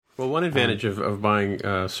Well, one advantage of buying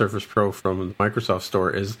Surface Pro from the Microsoft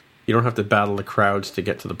Store is you don't have to battle the crowds to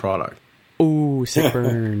get to the product. Ooh, sick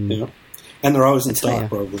burn. Yeah. And they're always in stock,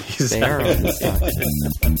 probably. They are always in stock.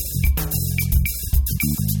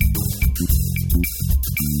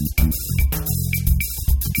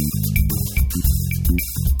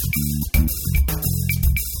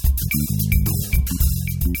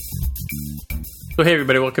 So hey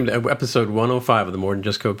everybody, welcome to episode 105 of the More Than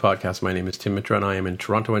Just Code podcast. My name is Tim Mitra and I am in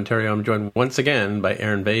Toronto, Ontario. I'm joined once again by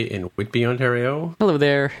Aaron Bay in Whitby, Ontario. Hello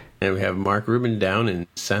there. And we have Mark Rubin down in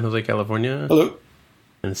San Jose, California. Hello.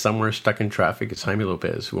 And somewhere stuck in traffic is Jaime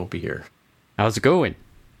Lopez, who won't be here. How's it going?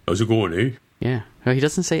 How's it going, eh? Yeah. Oh, he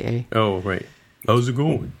doesn't say A. Oh, right. How's it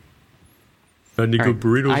going? Had any good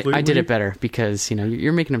burritos lately? I did it better because,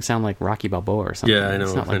 you're making him sound like Rocky Balboa or something. Yeah, I know.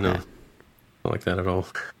 It's not like that. Not like that at all.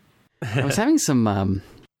 I was having some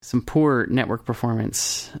poor network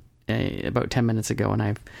performance about 10 minutes ago, and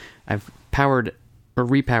I've powered or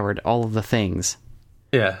repowered all of the things.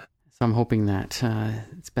 Yeah. So I'm hoping that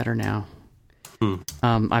it's better now.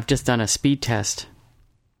 I've just done a speed test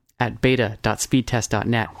at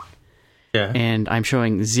beta.speedtest.net. Yeah. And I'm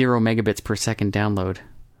showing 0 megabits per second download,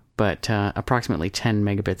 but approximately 10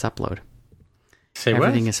 megabits upload. Say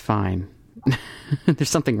Everything what? is fine. There's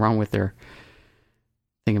something wrong with their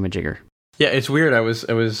thingamajigger. Yeah, it's weird. I was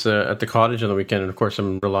at the cottage on the weekend, and of course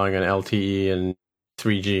I'm relying on LTE and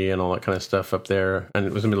 3G and all that kind of stuff up there. And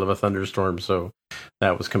it was in the middle of a thunderstorm, so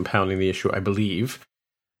that was compounding the issue, I believe.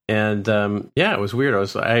 And it was weird.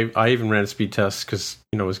 I even ran speed tests because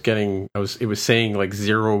it was saying like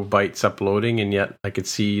 0 bytes uploading, and yet I could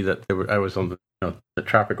see that I was on the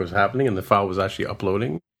traffic was happening and the file was actually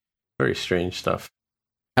uploading. Very strange stuff.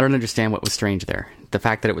 I don't understand what was strange there. The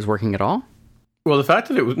fact that it was working at all? Well, the fact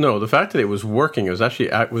that it was working,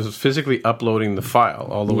 it was physically uploading the file,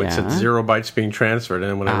 although it said 0 bytes being transferred.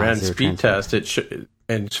 And when I ran speed test,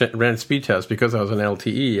 ran speed test because I was on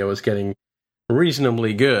LTE, I was getting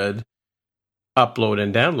reasonably good upload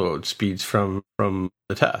and download speeds from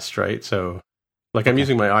the test, right? So, like I'm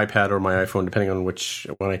using my iPad or my iPhone, depending on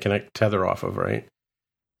when I connect Tether off of, right?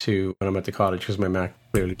 To when I'm at the cottage, because my Mac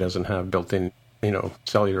clearly doesn't have built-in,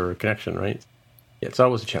 cellular connection, right? Yeah, it's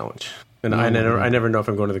always a challenge. And I never know if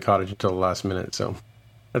I'm going to the cottage until the last minute, so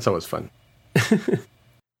that's always fun.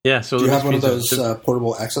 Yeah. So do you have one of those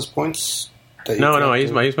portable access points? No. I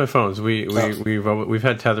use my phones. We've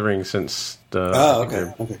had tethering since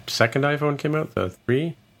the second iPhone came out, the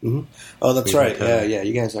 3. Mm-hmm. Oh, that's right. Yeah.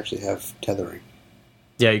 You guys actually have tethering.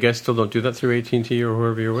 Yeah, you guys still don't do that through AT&T or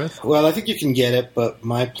whoever you're with? Well, I think you can get it, but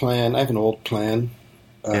my plan, I have an old plan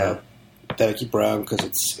that I keep around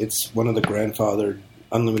because it's one of the grandfathered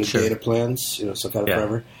unlimited data plans, so kind of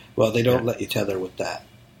forever. Well, they don't let you tether with that,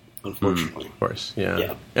 unfortunately. Of course,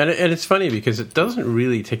 yeah. And it's funny because it doesn't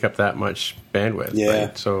really take up that much bandwidth. Yeah.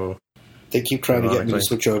 Right? So they keep trying to get me to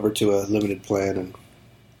switch over to a limited plan and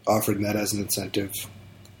offering that as an incentive.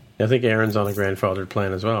 I think Aaron's on a grandfathered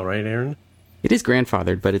plan as well, right, Aaron? It is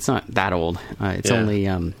grandfathered, but it's not that old. It's only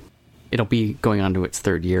it'll be going on to its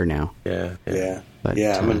 3rd year now. Yeah. But,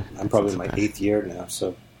 I'm probably in my 8th year now,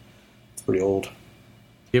 so it's pretty old.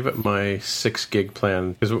 Give it my 6 gig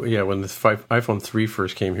plan because when the iPhone 3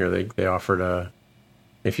 first came here, they offered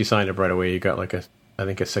if you signed up right away, you got like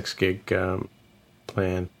a 6 gig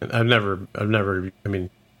plan. And I've never. I mean,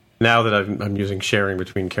 now that I'm using sharing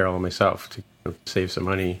between Carol and myself to save some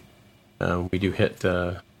money, we do hit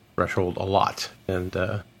the threshold a lot, and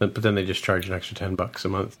but then they just charge an extra $10 a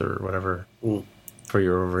month or whatever for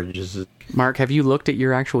your overages. Mark, have you looked at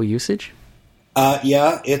your actual usage?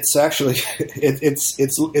 Yeah, it's actually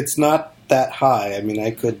it's not that high. I mean,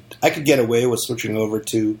 I could get away with switching over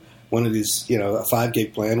to one of these. A 5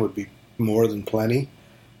 gig plan would be more than plenty,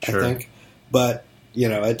 sure. I think. But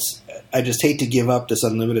I just hate to give up this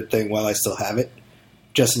unlimited thing while I still have it,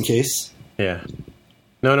 just in case. Yeah.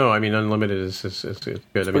 No. I mean, unlimited is good.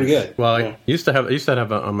 Pretty good. Well, I used to have it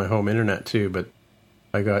on my home internet too, but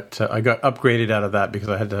I got upgraded out of that because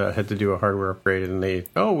I had to do a hardware upgrade, and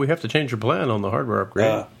we have to change your plan on the hardware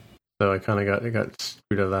upgrade. So I kind of got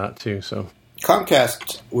screwed out of that too. So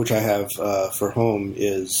Comcast, which I have for home,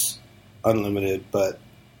 is unlimited, but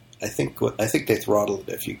I think they throttle it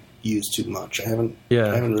if you use too much. I haven't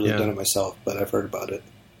really done it myself, but I've heard about it.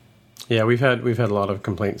 Yeah, we've had a lot of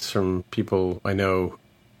complaints from people I know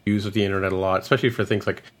who use the internet a lot, especially for things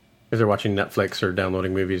like if they're watching Netflix or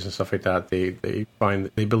downloading movies and stuff like that. They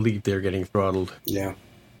believe they're getting throttled. Yeah,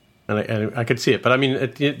 and I could see it, but I mean,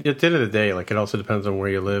 at the end of the day, like it also depends on where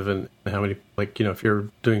you live and how many. Like if you're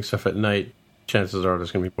doing stuff at night, chances are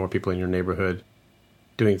there's going to be more people in your neighborhood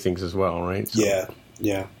doing things as well, right? So.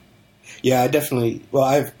 Yeah. Yeah, I definitely.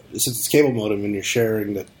 Well, since it's cable modem and you're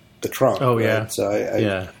sharing the trunk. Oh, right? yeah. So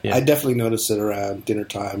I definitely notice it around dinner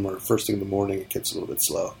time or first thing in the morning. It gets a little bit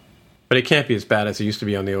slow. But it can't be as bad as it used to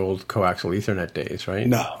be on the old coaxial Ethernet days, right?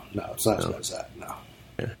 No, it's not as bad as that. No.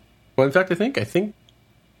 Yeah. Well, in fact, I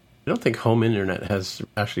don't think home internet has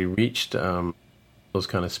actually reached those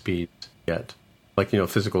kind of speeds yet. Like,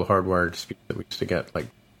 physical hardwired speeds that we used to get, like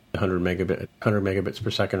 100 megabits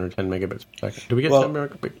per second or 10 megabits per second. Do we get 10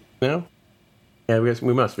 megabits now? Yeah,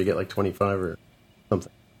 we must. We get like 25 or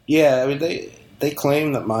something. Yeah, I mean, they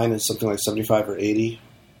claim that mine is something like 75 or 80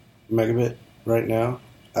 megabit right now.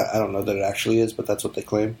 I don't know that it actually is, but that's what they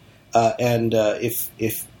claim. And if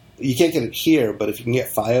you can't get it here, but if you can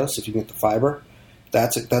get Fios, if you can get the fiber,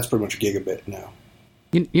 that's pretty much a gigabit now.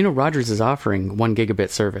 You know, Rogers is offering 1 gigabit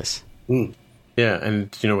service. Mm. Yeah, and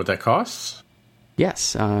do you know what that costs?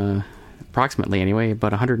 Yes, approximately anyway,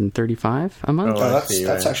 about $135 a month. Oh,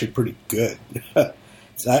 that's actually pretty good.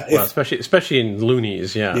 Especially in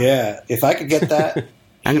loonies, yeah. Yeah, if I could get that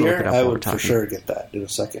here, I would for sure get that in a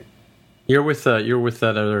second. You're with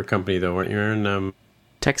that other company though, weren't you? You're in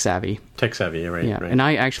TechSavvy. TechSavvy, right? Yeah, right. And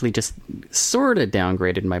I actually just sort of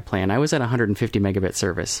downgraded my plan. I was at 150 megabit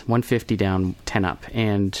service, 150 down, 10 up,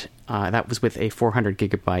 and that was with a 400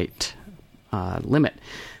 gigabyte limit.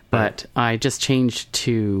 But I just changed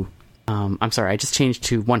to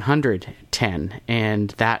 110, and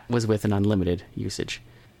that was with an unlimited usage.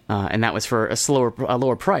 And that was for a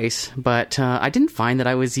lower price, but I didn't find that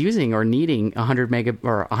I was using or needing 100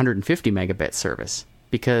 or 150 megabit service,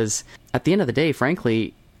 because at the end of the day,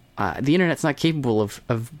 frankly, the internet's not capable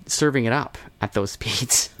of serving it up at those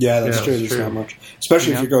speeds. Yeah, that's true. There's not much,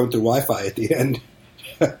 especially if you're going through Wi-Fi at the end.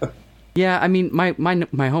 Yeah, I mean,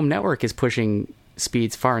 my home network is pushing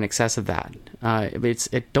speeds far in excess of that. I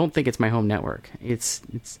don't think it's my home network. It's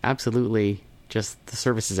absolutely just the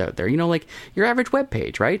services out there. Like your average web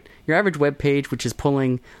page, right? Your average web page, which is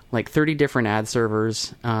pulling like 30 different ad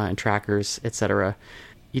servers and trackers, etc.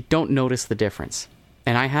 You don't notice the difference,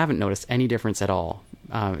 and I haven't noticed any difference at all.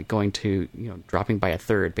 Going to dropping by a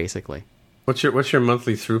third, basically. What's your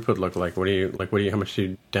monthly throughput look like? How much do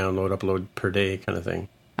you download, upload per day, kind of thing?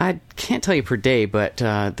 I can't tell you per day, but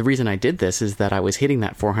the reason I did this is that I was hitting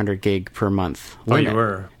that 400 gig per month limit. Oh, you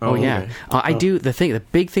were? Oh yeah. Okay. I do the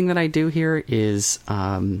big thing that I do here is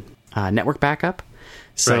network backup.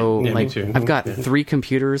 So right. Yeah, me too. I've got 3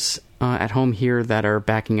 computers at home here that are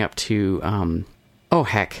backing up to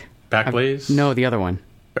Backblaze? No, the other one.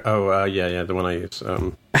 Oh yeah, the one I use.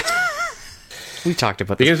 We talked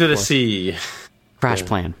about this. Begins with a before. C. Crash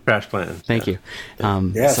plan. Crash plan. Thank you.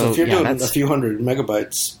 So if you're doing a few hundred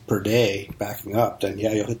megabytes per day backing up, then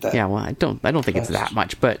you'll hit that. Yeah, well, I don't think it's that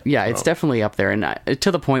much, but yeah, it's definitely up there, and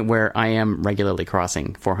to the point where I am regularly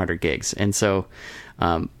crossing 400 gigs, and so,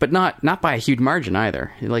 but not by a huge margin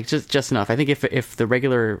either. Like just enough. I think if the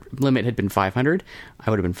regular limit had been 500,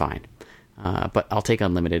 I would have been fine. But I'll take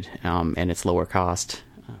unlimited, and it's lower cost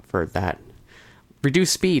for that.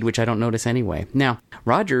 Reduced speed, which I don't notice anyway. Now,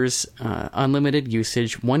 Rogers, unlimited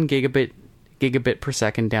usage, 1 gigabit per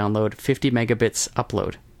second download, 50 megabits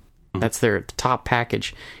upload. That's their top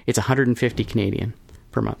package. It's 150 Canadian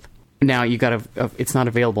per month. Now, it's not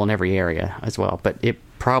available in every area as well, but it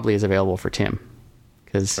probably is available for Tim.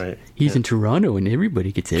 Because he's in Toronto and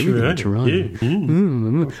everybody gets everything in Toronto.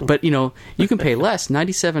 Yeah. But, you can pay less,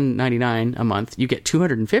 $97.99 a month. You get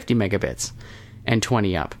 250 megabits and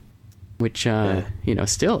 20 up. Which,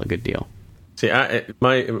 still a good deal. See, I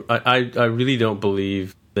really don't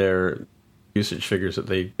believe their usage figures that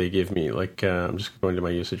they give me. Like, I'm just going to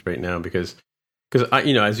my usage right now because I,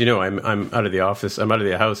 as you know, I'm out of the office. I'm out of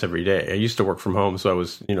the house every day. I used to work from home, so I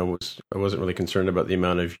wasn't really concerned about the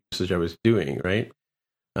amount of usage I was doing, right?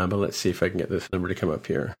 But let's see if I can get this number to come up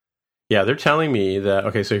here. Yeah, they're telling me that.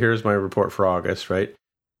 Okay, so here's my report for August, right?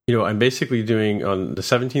 I'm basically doing, on the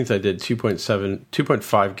 17th, I did 2.5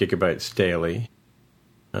 gigabytes daily.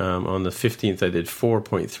 On the 15th, I did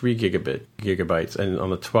 4.3 gigabytes. And on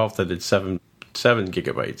the 12th, I did 7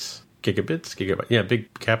 gigabytes. Gigabytes? Yeah,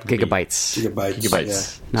 big capital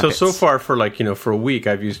Gigabytes. Yeah. So far for a week,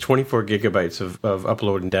 I've used 24 gigabytes of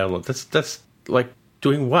upload and download. That's like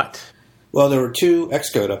doing what? Well, there were 2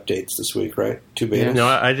 Xcode updates this week, right? 2 betas. Yeah. No,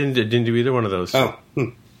 I didn't do either one of those. Oh.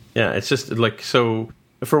 Yeah, it's just like, so...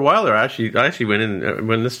 For a while there, I actually went in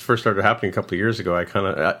when this first started happening a couple of years ago. I kind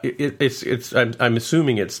of I'm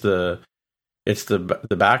assuming it's the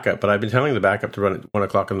backup, but I've been telling the backup to run at 1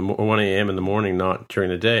 a.m. in the morning, not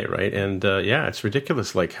during the day, right? And it's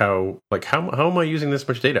ridiculous. How am I using this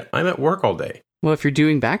much data? I'm at work all day. Well, if you're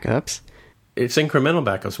doing backups, it's incremental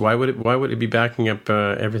backups. Why would it be backing up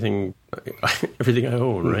everything I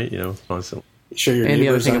own, right? Constantly. Sure, your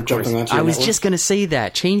neighbors aren't jumping onto your I was network? just going to say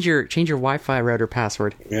that. Change your Wi-Fi router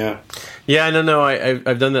password. Yeah. Yeah, no.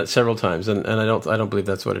 I've done that several times, and I don't believe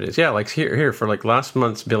that's what it is. Yeah, like here for like last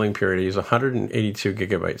month's billing period, I used 182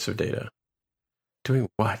 gigabytes of data. Doing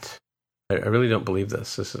what? I really don't believe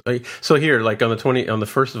this. So here, like on the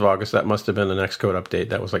 1st of August, that must have been the next code update.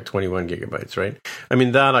 That was like 21 gigabytes, right? I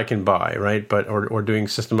mean, that I can buy, right? But or doing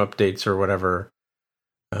system updates or whatever,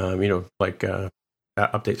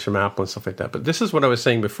 updates from Apple and stuff like that. But this is what I was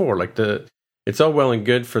saying before. Like it's all well and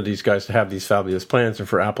good for these guys to have these fabulous plans, and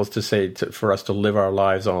for Apple's to say for us to live our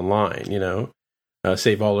lives online,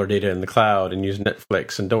 save all our data in the cloud and use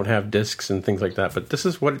Netflix and don't have disks and things like that. But this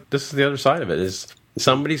is the other side of it is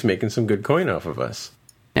somebody's making some good coin off of us.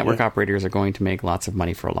 Network operators are going to make lots of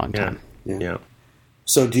money for a long time. Yeah.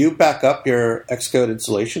 So do you back up your Xcode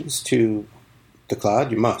installations to the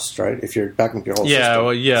cloud? You must, right? If you're backing up your whole system.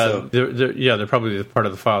 Well, yeah. So, they're probably part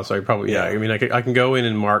of the file. So I probably, I mean, I can go in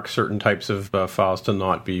and mark certain types of files to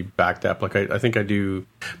not be backed up. Like I think I do.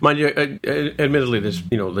 Mind you, admittedly, there's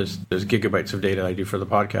gigabytes of data I do for the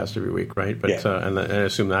podcast every week, right? But and I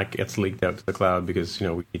assume that gets leaked out to the cloud because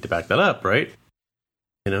we need to back that up, right?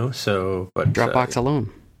 So but Dropbox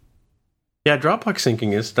alone. Yeah, Dropbox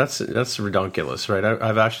syncing that's ridiculous, right?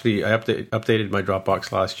 I updated my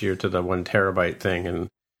Dropbox last year to the 1 terabyte thing, and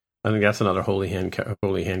I think that's another holy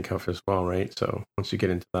handcuff as well, right? So once you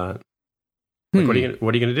get into that, like, what are you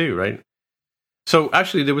going to do, right? So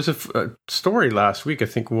actually, there was a story last week. I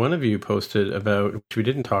think one of you posted about, which we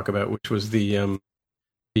didn't talk about, which was the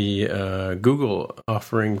Google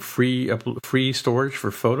offering free storage for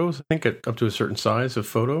photos. I think up to a certain size of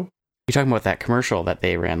photo. You're talking about that commercial that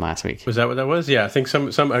they ran last week. Was that what that was? Yeah, I think some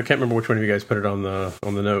I can't remember which one of you guys put it on the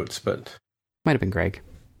notes, but might have been Greg.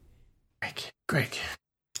 Greg.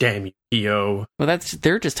 Damn you, EO. Well,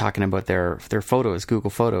 they're just talking about their Photos, Google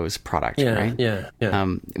Photos product, right? Yeah.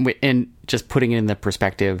 And just putting it in the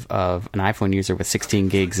perspective of an iPhone user with 16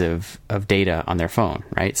 gigs of data on their phone,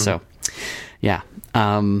 right? Mm-hmm. So, yeah.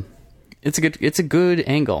 It's a good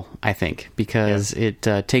angle, I think, because it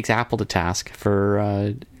takes Apple to task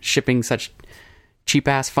for shipping such cheap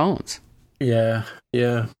ass phones. Yeah.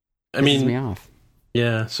 I mean, pisses me off.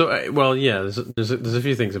 Yeah. So, there's a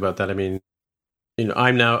few things about that. I mean,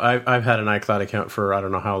 I've had an iCloud account for I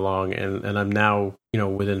don't know how long, and I'm now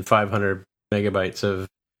within 500 megabytes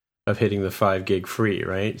of hitting the 5 gig free,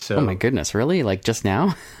 right? So, oh my goodness, really? Like just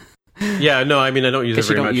now? Yeah. No, I mean I don't use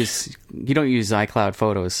it very much. You don't use iCloud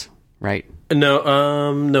Photos. Right.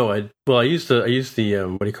 No. No. I use the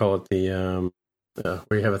what do you call it? The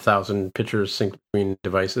where you have 1,000 pictures synced between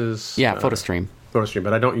devices. Yeah, PhotoStream. PhotoStream,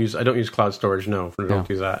 but I don't use cloud storage. No, I don't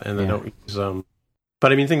use that, and I don't use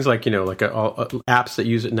But I mean things like apps that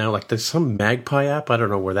use it now. Like there's some Magpie app. I don't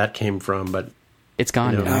know where that came from, but it's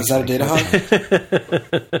gone. Is that a data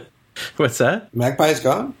hog? What's that? Magpie is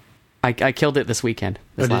gone. I killed it this weekend.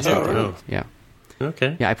 Last weekend. Really? Yeah.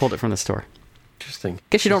 Okay. Yeah, I pulled it from the store. Interesting.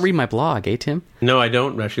 Guess you don't read my blog, Tim? No, I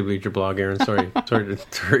don't actually read your blog, Aaron. Sorry to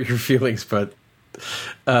hurt your feelings, but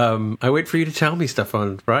I wait for you to tell me stuff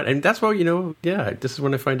on Friday, and that's why this is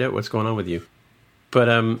when I find out what's going on with you. But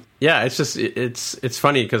it's just it's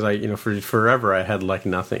funny because I for forever I had like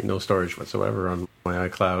no storage whatsoever on my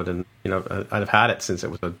iCloud, and I've had it since it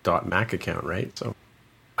was a .Mac account, right? So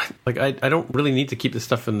like I don't really need to keep this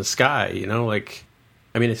stuff in the sky, like.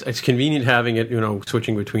 I mean, it's convenient having it,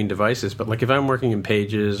 switching between devices. But like if I'm working in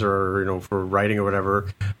Pages or for writing or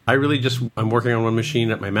whatever, I really I'm working on one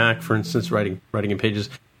machine at my Mac, for instance, writing in Pages.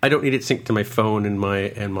 I don't need it synced to my phone and my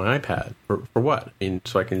iPad for what? I mean,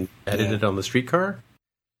 so I can edit it on the streetcar.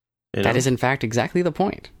 That is in fact exactly the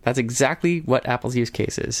point. That's exactly what Apple's use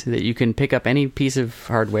case is. That you can pick up any piece of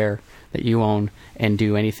hardware that you own and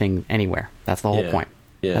do anything anywhere. That's the whole point.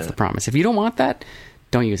 Yeah. That's the promise. If you don't want that,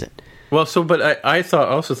 don't use it. Well, but I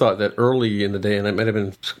also thought that early in the day, and it might have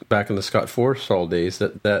been back in the Scott Forstall days,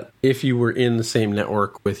 that if you were in the same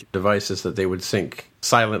network with your devices, that they would sync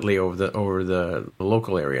silently over the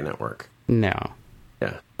local area network. No.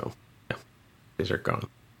 Yeah. So, days are gone.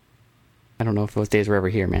 I don't know if those days were ever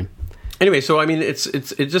here, man. Anyway, so I mean, it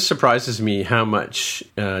just surprises me how much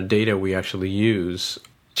data we actually use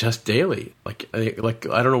just daily. Like I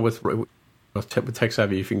don't know with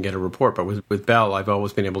TechSavvy you can get a report, but with Bell I've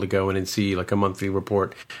always been able to go in and see like a monthly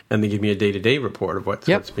report, and they give me a day-to-day report of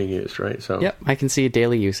what's being used, right? So I can see a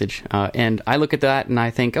daily usage, and I look at that and I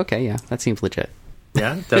think, okay, yeah, that seems legit.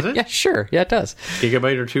 Yeah, does it? Yeah, sure, yeah, it does.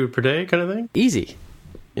 Gigabyte or 2 per day kind of thing? Easy.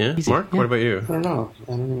 Yeah. Easy. Mark, what about you? I don't know.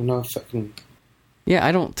 I don't even know if I can Yeah,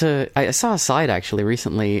 I don't. I saw a slide actually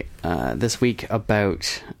recently this week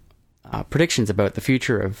about predictions about the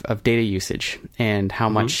future of data usage and how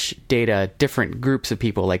much data different groups of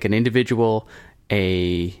people, like an individual,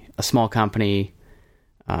 a small company,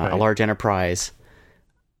 a large enterprise,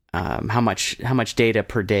 how much data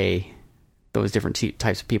per day those different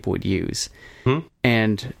types of people would use.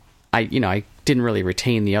 And I didn't really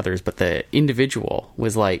retain the others, but the individual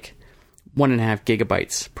was like 1.5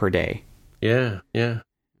 gigabytes per day. Yeah. So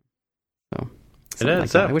it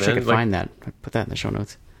adds like up, I wish man. I could find that. Put that in the show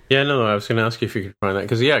notes. Yeah, no, I was going to ask you if you could find that.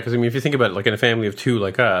 Because I mean, if you think about it, like in a family of 2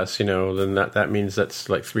 like us, then that means that's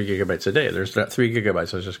like 3 gigabytes a day. There's that 3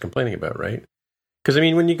 gigabytes I was just complaining about, right? Because, I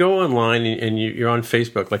mean, when you go online and you're on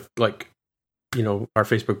Facebook, like our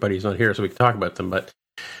Facebook buddy's not here, so we can talk about them. But,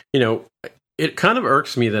 it kind of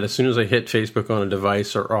irks me that as soon as I hit Facebook on a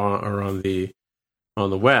device or on the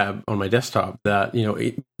web, on my desktop, that,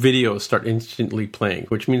 videos start instantly playing,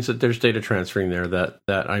 which means that there's data transferring there that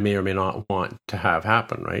I may or may not want to have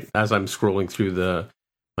happen, right? As I'm scrolling through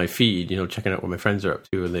my feed, checking out what my friends are up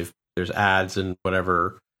to, and there's ads and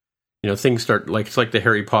whatever, things start, like, it's like the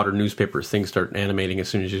Harry Potter newspapers, things start animating as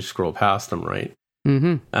soon as you scroll past them, right?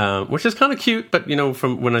 Which is kind of cute, but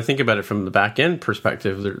from when I think about it from the back end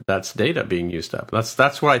perspective, that's data being used up. That's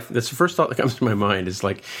the first thought that comes to my mind is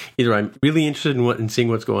like either I'm really interested in seeing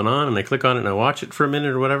what's going on and I click on it and I watch it for a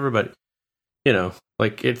minute or whatever, but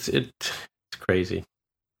like it's crazy.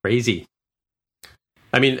 I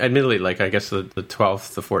mean, admittedly, like I guess the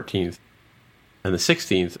 12th, the 14th, and the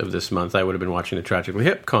 16th of this month, I would have been watching the Tragically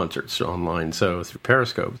Hip concerts online, so through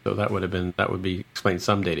Periscope. So that would be explain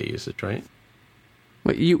some data usage, right?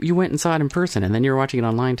 Well, you went and saw it in person, and then you're watching it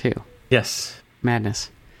online too. Yes. Madness.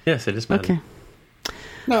 Yes, it is madness. Okay.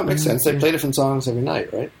 No, it makes sense. They play different songs every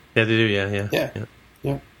night, right? Yeah, they do. Yeah.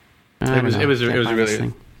 It was really.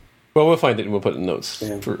 Thing. Well, we'll find it and we'll put it in notes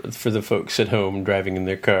for the folks at home driving in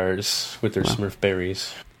their cars with their Smurf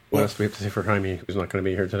berries. What else do we have to say for Jaime, who's not going to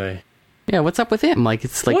be here today? Yeah, what's up with him? Like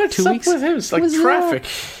it's like what's 2 weeks. What's up with him? It's like traffic.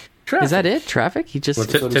 Is that it? Traffic? He just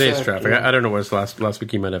today's traffic. Yeah. I don't know. Was last week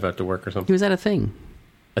he might have had to work or something. He was at a thing.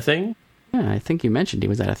 A thing? Yeah, I think you mentioned he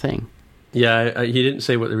was at a thing. Yeah, he didn't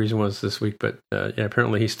say what the reason was this week, but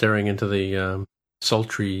apparently he's staring into the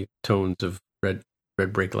sultry tones of red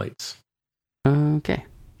brake lights. Okay.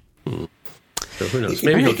 So who knows?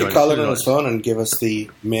 Maybe he could call in on his phone and give us the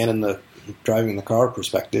man in the driving the car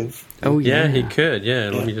perspective. Oh yeah, he could.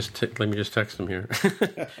 Yeah, let me just text him here.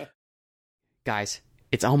 Guys,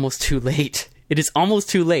 it's almost too late. It is almost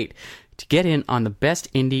too late to get in on the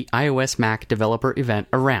best indie iOS Mac developer event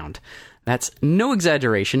around. That's no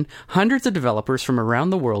exaggeration. Hundreds of developers from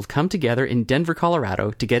around the world come together in Denver,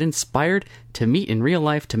 Colorado to get inspired, to meet in real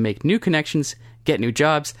life, to make new connections, get new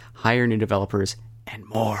jobs, hire new developers, and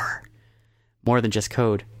more. More than just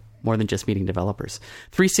code. More than just meeting developers.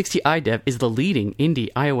 360 iDev is the leading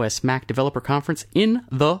indie iOS Mac developer conference in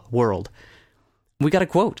the world. We got a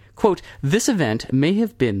quote. Quote, "This event may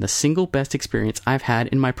have been the single best experience I've had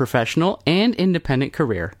in my professional and independent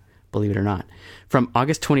career." Believe it or not. From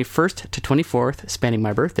August 21st to 24th, spanning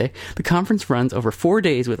my birthday, the conference runs over 4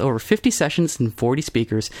 days with over 50 sessions and 40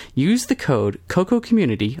 speakers. Use the code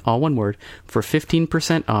COCOCommunity, all one word, for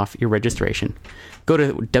 15% off your registration. Go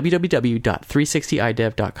to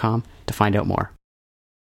www.360idev.com to find out more.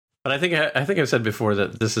 But I think I've said before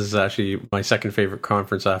that this is actually my second favorite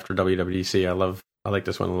conference after WWDC. I like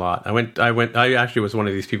this one a lot. I actually was one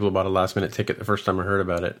of these people who bought a last minute ticket the first time I heard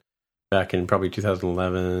about it back in probably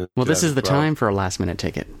 2011. Well, this is the time for a last minute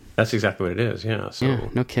ticket. That's exactly what it is. Yeah. So, yeah,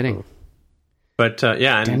 no kidding. But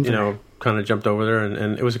Denver. kind of jumped over there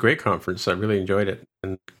and it was a great conference. I really enjoyed it.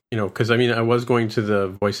 And, because I mean, I was going to the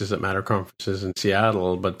Voices That Matter conferences in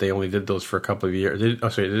Seattle, but they only did those for a couple of years. They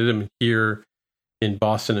did them here in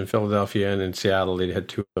Boston and Philadelphia and in Seattle. They had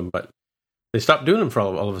 2 of them, but they stopped doing them for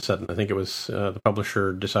all of a sudden. I think it was the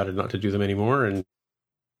publisher decided not to do them anymore, and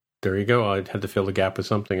there you go. I had to fill the gap with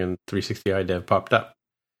something, and 360 iDev popped up.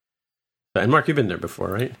 And Mark, you've been there before,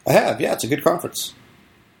 right? I have. Yeah, it's a good conference.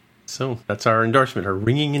 So that's our endorsement, our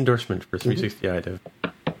ringing endorsement for 360 iDev.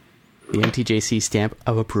 The NTJC stamp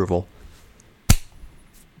of approval.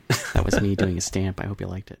 That was me doing a stamp. I hope you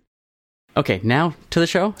liked it. Okay, now to the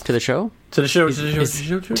show.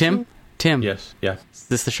 Tim? Yes, yeah. Is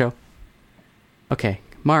this the show? Okay,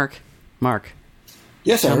 Mark.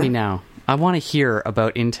 Yes, tell me now. I want to hear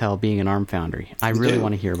about Intel being an ARM foundry. I really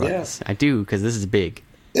want to hear about this. I do, because this is big.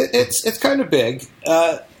 It's kind of big.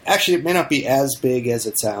 Actually, it may not be as big as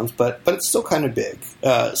it sounds, but it's still kind of big.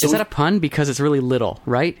 Is that a pun? Because it's really little,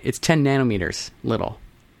 right? It's 10 nanometers little.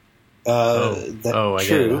 True, but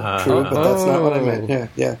that's not what I meant.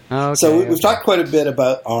 Yeah. Okay, so we've talked quite a bit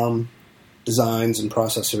about ARM designs and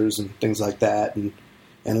processors and things like that, and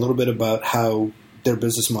a little bit about how their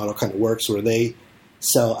business model kind of works, where they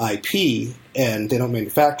sell IP and they don't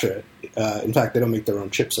manufacture it. In fact, they don't make their own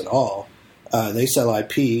chips at all. They sell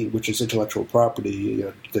IP, which is intellectual property,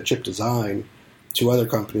 the chip design, to other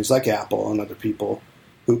companies like Apple and other people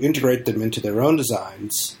who integrate them into their own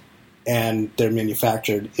designs, and they're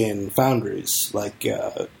manufactured in foundries like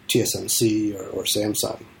TSMC or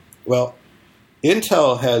Samsung. Well,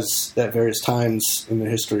 Intel has at various times in their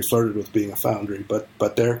history flirted with being a foundry,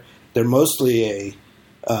 but they're mostly a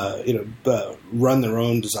run their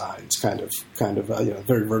own designs kind of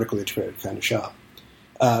very vertically integrated kind of shop.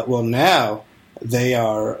 Well, now they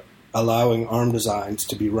are allowing ARM designs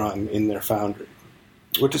to be run in their foundry,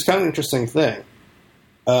 which is kind of an interesting thing,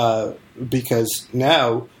 because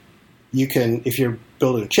now you can, if you're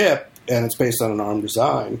building a chip and it's based on an ARM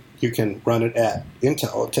design, you can run it at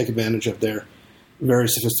Intel and take advantage of their very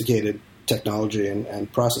sophisticated technology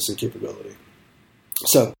and processing capability.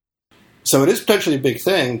 So it is potentially a big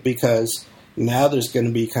thing, because now there's going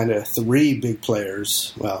to be kind of three big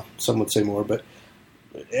players. Well, some would say more, but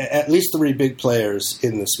at least three big players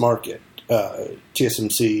in this market: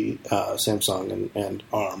 TSMC, Samsung, and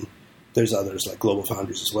ARM. There's others like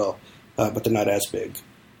GlobalFoundries as well, but they're not as big.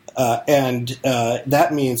 And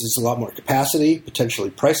that means there's a lot more capacity.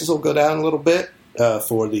 Potentially, prices will go down a little bit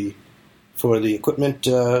for the equipment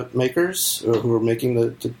makers who are making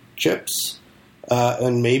the chips.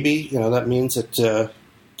 And maybe that means that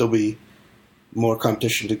there'll be more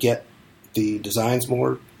competition to get the designs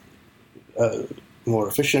more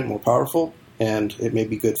efficient, more powerful, and it may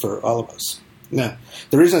be good for all of us. Now,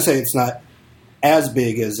 the reason I say it's not as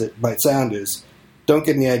big as it might sound is, don't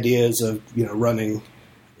get any ideas of running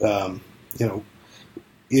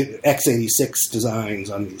x86 designs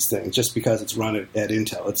on these things just because it's run at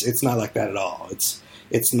Intel. It's not like that at all.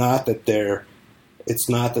 It's not that they're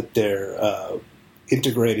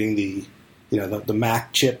integrating the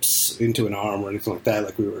Mac chips into an ARM or anything like that,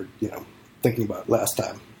 like we were thinking about last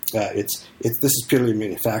time. This is purely a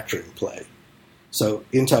manufacturing play. So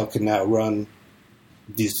Intel can now run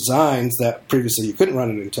these designs that previously you couldn't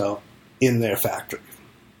run at Intel in their factory.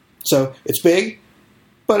 So it's big,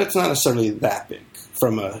 but it's not necessarily that big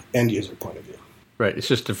from an end user point of view. Right. It's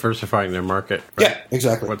just diversifying their market. Right? Yeah,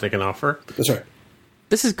 exactly. What they can offer. That's right.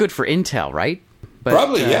 This is good for Intel, right? But,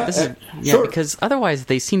 probably, yeah. Sure. Because otherwise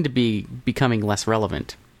they seem to be becoming less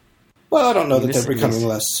relevant. Well, I don't know that they're becoming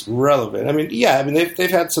less relevant. I mean,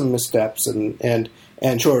 they've had some missteps, and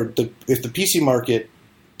sure, if the PC market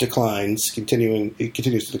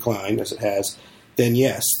continues to decline as it has, then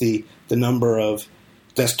yes, the number of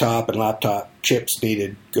desktop and laptop chips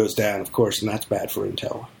needed goes down, of course, and that's bad for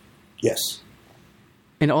Intel. Yes.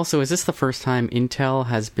 And also, is this the first time Intel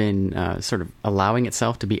has been sort of allowing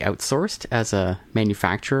itself to be outsourced as a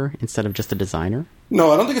manufacturer instead of just a designer?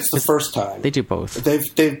 No, I don't think it's the first time. They do both.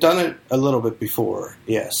 They've done it a little bit before,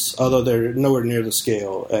 yes, although they're nowhere near the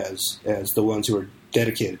scale as the ones who are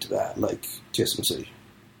dedicated to that, like TSMC.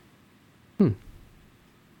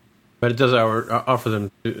 But it does offer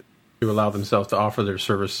them to allow themselves to offer their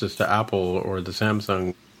services to Apple or the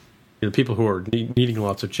Samsung, people who are needing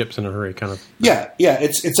lots of chips in a hurry, kind of. Yeah.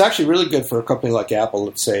 It's actually really good for a company like Apple,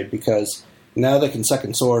 let's say, because now they can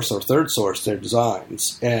second source or third source their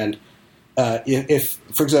designs. And if,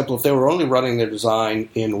 for example, if they were only running their design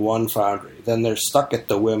in one foundry, then they're stuck at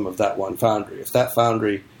the whim of that one foundry. If that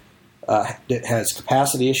foundry has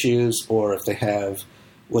capacity issues, or if they have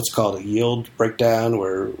what's called a yield breakdown,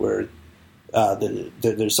 where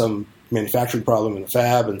there's some manufacturing problem in the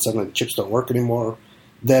fab and suddenly the chips don't work anymore,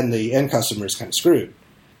 then the end customer is kind of screwed.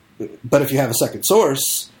 But if you have a second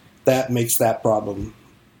source, that makes that problem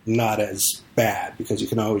not as bad, because you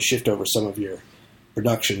can always shift over some of your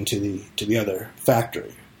production to the other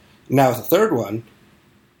factory. Now with the third one,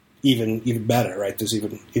 even better, right? There's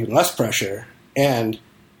even less pressure, and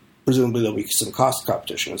presumably there'll be some cost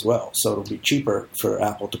competition as well. So it'll be cheaper for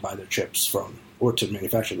Apple to buy their chips from, or to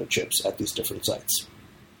manufacture their chips at these different sites.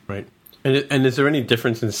 Right. And is there any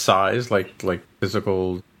difference in size, like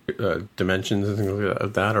physical dimensions and things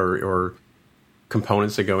like that, or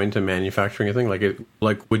components that go into manufacturing a thing?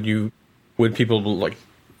 Would people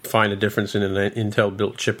find a difference in an Intel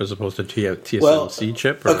built chip as opposed to TSMC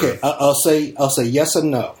chip? Or? Okay, I'll say yes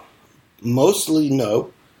and no. Mostly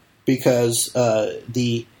no, because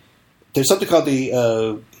there's something called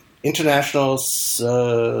the International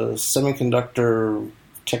Semiconductor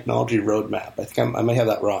Technology Roadmap. I think I may have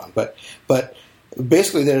that wrong, but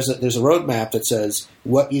basically there's a roadmap that says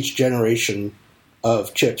what each generation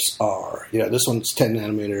of chips are. This one's 10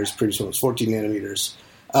 nanometers, previous one was 14 nanometers.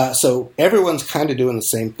 So everyone's kind of doing the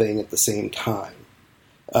same thing at the same time.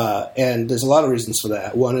 And there's a lot of reasons for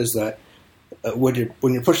that. One is that when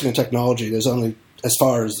you're pushing the technology, there's only as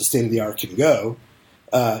far as the state-of-the-art can go.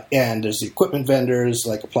 And there's the equipment vendors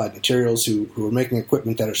like Applied Materials who are making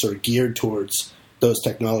equipment that are sort of geared towards those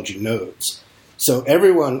technology nodes. So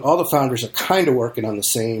all the foundries are kind of working on the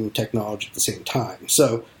same technology at the same time.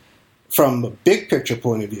 So from a big picture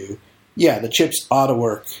point of view, yeah, the chips ought to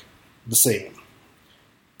work the same.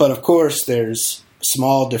 But of course, there's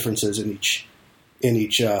small differences in each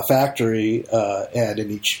factory and in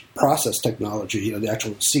each process technology, the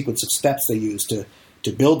actual sequence of steps they use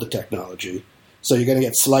to build the technology. So you're going to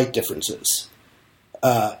get slight differences.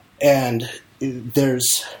 And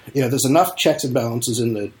there's enough checks and balances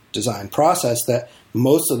in the design process that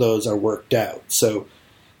most of those are worked out. So,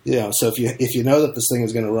 so if you know that this thing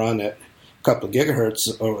is going to run at a couple of gigahertz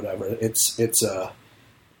or whatever, it's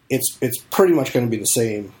pretty much going to be the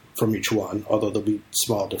same from each one, although there'll be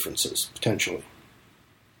small differences potentially.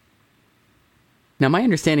 Now, my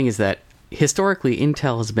understanding is that historically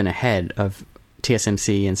Intel has been ahead of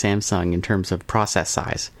TSMC and Samsung in terms of process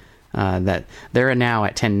size. That they're now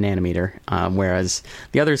at 10 nanometer, whereas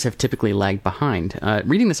the others have typically lagged behind.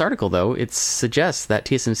 Reading this article, though, it suggests that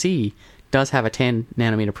TSMC does have a 10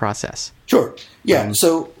 nanometer process. Sure. Yeah.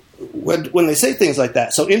 So when they say things like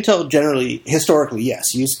that, so Intel generally, historically,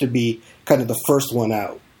 yes, used to be kind of the first one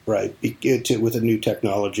out, right, with a new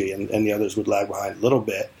technology, and the others would lag behind a little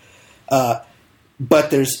bit. But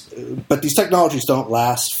these technologies don't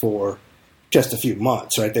last for just a few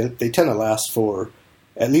months, right? They tend to last for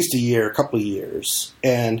at least a year, a couple of years.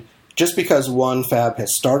 And just because one fab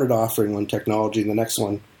has started offering one technology and the next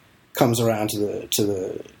one comes around to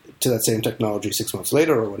that same technology 6 months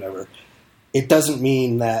later or whatever, it doesn't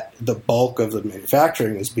mean that the bulk of the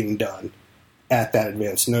manufacturing is being done at that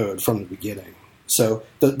advanced node from the beginning. So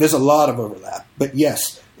there's a lot of overlap. But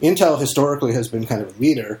yes, Intel historically has been kind of a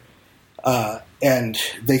leader, and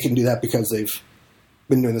they can do that because they've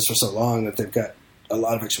been doing this for so long that they've got a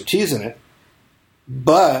lot of expertise in it.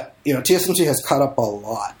 But, TSMC has caught up a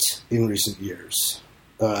lot in recent years.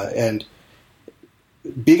 And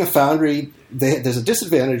being a foundry, there's a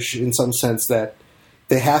disadvantage in some sense that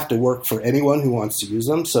they have to work for anyone who wants to use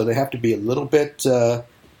them. So they have to be a little bit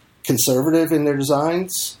conservative in their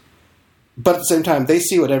designs. But at the same time, they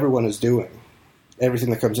see what everyone is doing,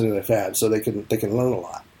 everything that comes into their fab, so they can learn a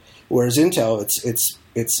lot. Whereas Intel,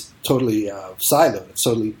 it's totally siloed. It's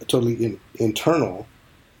totally internal.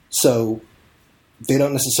 So they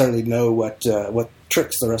don't necessarily know what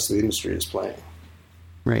tricks the rest of the industry is playing.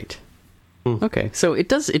 Right. Okay. So it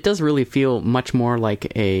does really feel much more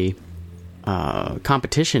like a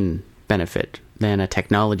competition benefit than a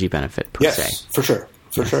technology benefit per se. Yes, for sure.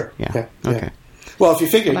 For sure. Yeah. Okay. Yeah. Well, if you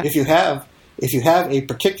figure if you have a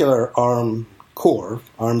particular ARM core,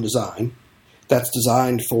 ARM design that's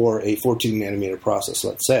designed for a 14 nanometer process,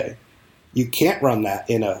 let's say, you can't run that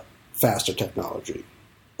in a faster technology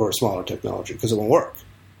or a smaller technology because it won't work.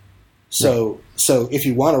 So if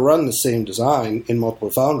you want to run the same design in multiple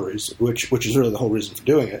foundries, which is really the whole reason for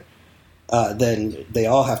doing it, then they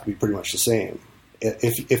all have to be pretty much the same.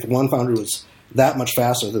 If one foundry was that much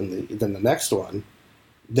faster than the next one,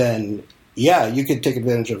 then yeah, you could take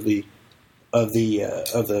advantage of the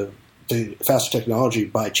faster technology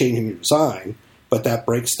by changing your design, but that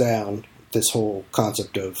breaks down this whole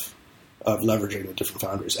concept of leveraging the different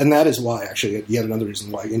foundries. And that is why, actually, yet another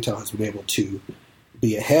reason why Intel has been able to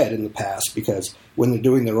be ahead in the past, because when they're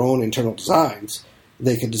doing their own internal designs,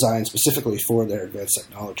 they can design specifically for their advanced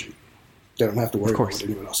technology. They don't have to worry about what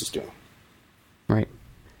anyone else is doing. Right.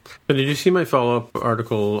 So did you see my follow-up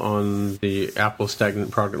article on the Apple stagnant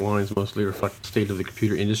product lines mostly reflect the state of the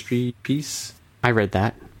computer industry piece? I read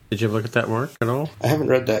that. Did you ever look at that, Mark, at all? I haven't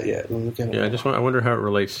read that yet. Look at it. Yeah, I wonder how it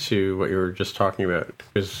relates to what you were just talking about,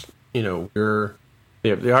 because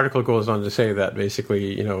the article goes on to say that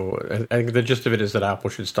basically, I think the gist of it is that Apple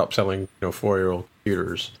should stop selling 4-year-old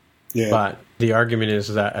computers. Yeah. But the argument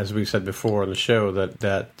is that, as we said before on the show,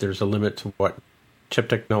 that there's a limit to what chip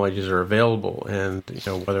technologies are available, and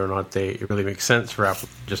whether or not it really makes sense for Apple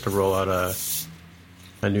just to roll out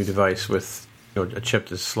a new device with a chip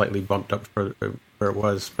that's slightly bumped up for where it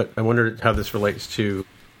was. But I wonder how this relates to,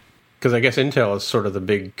 because I guess Intel is sort of the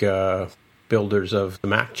big builders of the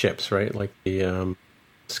Mac chips, right? Like the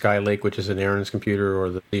Skylake, which is an Aaron's computer, or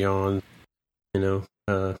the Xeon.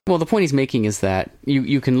 Well, the point he's making is that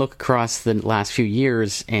you can look across the last few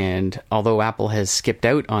years, and although Apple has skipped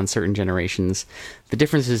out on certain generations, the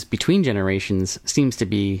differences between generations seems to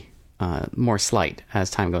be more slight as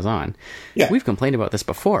time goes on. Yeah. We've complained about this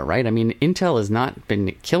before, right? I mean, Intel has not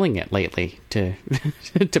been killing it lately, to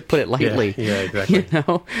to put it lightly. Yeah, exactly. You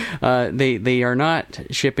know, they are not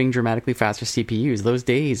shipping dramatically faster CPUs. Those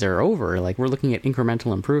days are over. Like, we're looking at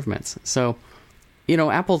incremental improvements. So, you know,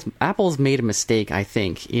 Apple's made a mistake, I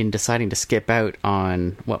think, in deciding to skip out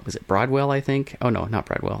on, what was it, Broadwell, I think? Oh, no, not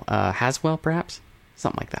Broadwell. Haswell, perhaps?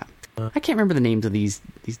 Something like that. I can't remember the names of these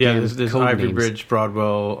there's code Ivy names. Bridge,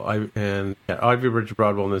 Broadwell, Ivy Bridge,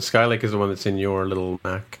 Broadwell, and then Skylake is the one that's in your little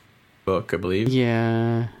Mac book, I believe.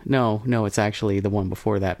 Yeah, no, it's actually the one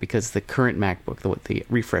before that, because the current MacBook, the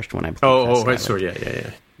refreshed one, I believe. I saw.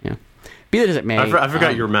 Yeah. Yeah. Be that as it may, I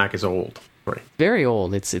forgot your Mac is old. Sorry. Very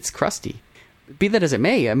old. It's crusty. Be that as it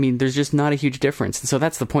may, I mean, there's just not a huge difference. And so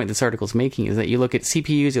that's the point this article's making, is that you look at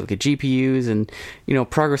CPUs, you look at GPUs, and, you know,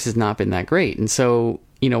 progress has not been that great. And so,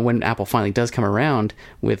 you know, when Apple finally does come around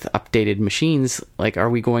with updated machines, like, are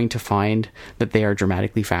we going to find that they are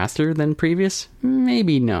dramatically faster than previous?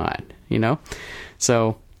 Maybe not, you know?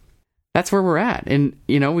 So that's where we're at. And,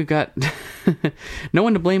 you know, we've got no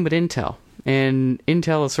one to blame but Intel. And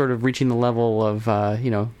Intel is sort of reaching the level of, you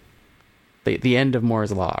know, the end of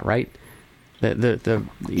Moore's Law, right? The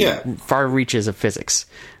far reaches of physics.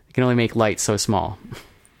 You can only make light so small.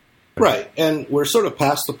 Right, and we're sort of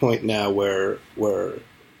past the point now where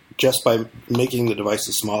just by making the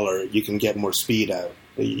devices smaller, you can get more speed out.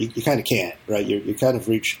 You kind of can't, right? You kind of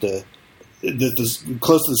reached the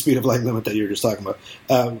close to the speed of light limit that you were just talking about.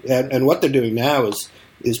 And what they're doing now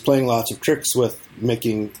is playing lots of tricks with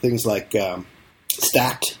making things like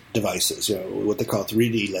stacked devices, you know, what they call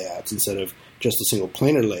 3D layouts instead of just a single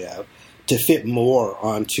planar layout, to fit more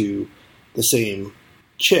onto the same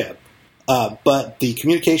chip. But the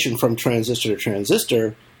communication from transistor to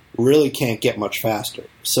transistor really can't get much faster.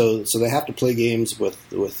 So they have to play games with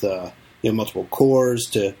multiple cores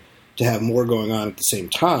to have more going on at the same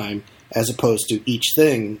time, as opposed to each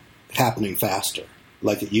thing happening faster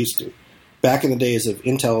like it used to. Back in the days of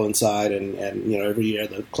Intel Inside and you know, every year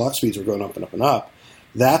the clock speeds were going up and up and up,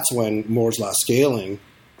 that's when Moore's Law scaling,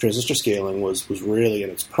 transistor scaling, was really in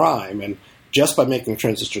its prime. And just by making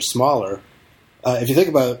transistors smaller, if you think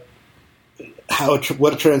about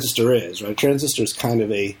what a transistor is, right? A transistor is kind of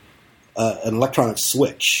an electronic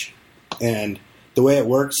switch, and the way it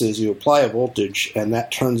works is you apply a voltage, and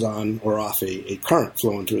that turns on or off a current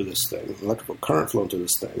flowing through this thing, an electrical current flowing through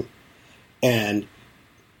this thing. And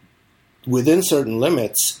within certain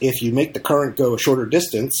limits, if you make the current go a shorter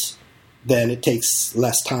distance, then it takes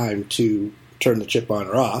less time to turn the chip on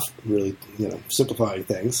or off, really, you know, simplifying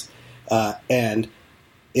things. And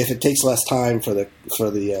if it takes less time for the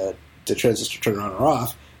transistor to turn on or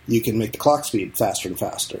off, you can make the clock speed faster and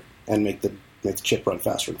faster, and make the chip run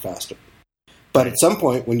faster and faster. But at some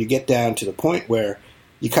point, when you get down to the point where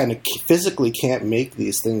you kind of physically can't make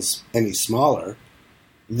these things any smaller,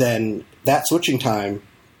 then that switching time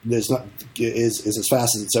is as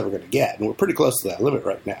fast as it's ever going to get, and we're pretty close to that limit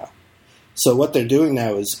right now. So what they're doing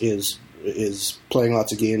now is playing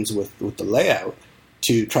lots of games with the layout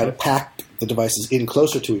to try to pack the devices in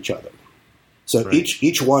closer to each other. So right.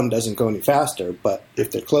 each one doesn't go any faster, but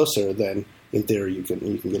if they're closer, then in theory you can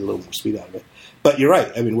get a little more speed out of it. But you're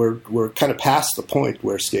right. I mean, we're kind of past the point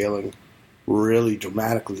where scaling really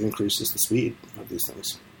dramatically increases the speed of these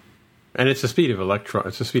things. And it's the speed of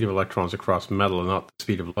electrons across metal, and not the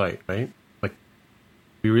speed of light, right? Like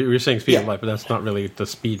we were saying speed of light, but that's not really the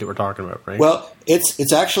speed that we're talking about, right? Well,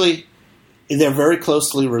 it's actually, they're very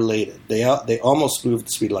closely related. They almost move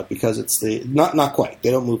the speed of light, because it's not quite.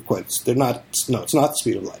 They don't move quite. It's not the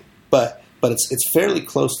speed of light, but it's fairly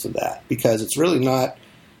close to that, because it's really not.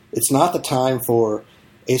 It's not the time for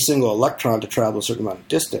a single electron to travel a certain amount of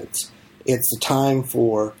distance. It's the time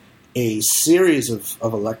for a series of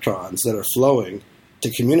electrons that are flowing to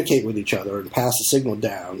communicate with each other and pass a signal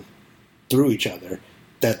down through each other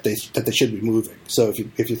that they should be moving. So if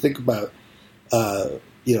you think about a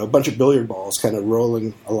bunch of billiard balls kind of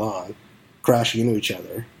rolling along, crashing into each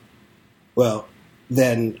other, well,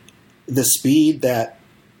 then the speed that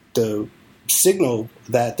the signal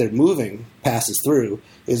that they're moving passes through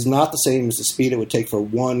is not the same as the speed it would take for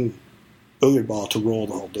one billiard ball to roll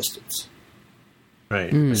the whole distance.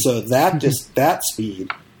 Right. So that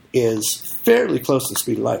speed is fairly close to the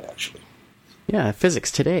speed of light, actually. Yeah,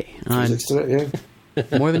 physics today. Physics today,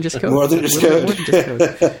 yeah. More than just code. More than just code.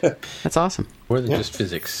 That's awesome. More than just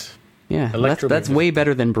physics. Yeah, that's way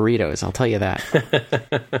better than burritos, I'll tell you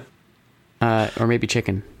that. Or maybe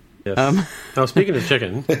chicken. Yes. Speaking of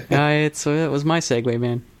chicken. It was my segue,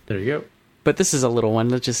 man. There you But this is a little one.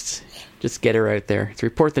 Let's just get her out there to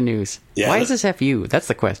report the news. Yeah. Why is this FU? That's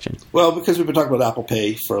the question. Well, because we've been talking about Apple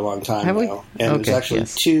Pay for a long time Have we? now, and Okay, there's actually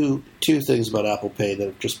yes. two things about Apple Pay that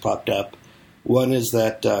have just popped up. One is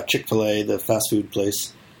that Chick-fil-A, the fast food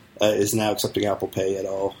place, is now accepting Apple Pay at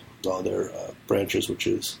all their branches, which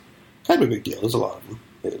is kind of a big deal. There's a lot of them,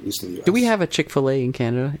 at least in the U.S. Do we have a Chick-fil-A in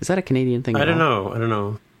Canada? Is that a Canadian thing? I don't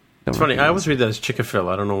know. It's funny. I always read that as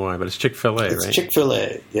Chick-fil-A. I don't know why, but it's Chick-fil-A, It's right?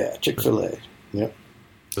 Chick-fil-A. Yeah, Chick-fil-A. Yep.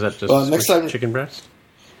 Is that just next time, chicken breast?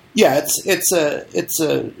 Yeah, it's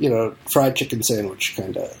a fried chicken sandwich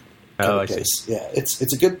kind of taste. Yeah,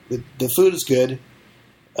 it's a good. The food is good.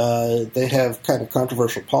 They have kind of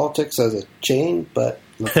controversial politics as a chain, but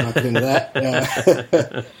let's not get into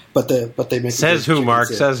that. But they make Says who, Mark?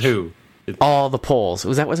 Says who? All the polls.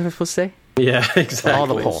 Was that what I was supposed to say? Yeah, exactly. All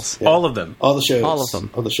the polls. Yeah. All of them. All the shows. All of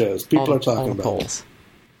them. All the shows. People are talking all the about polls.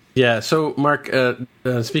 Yeah. So, Mark,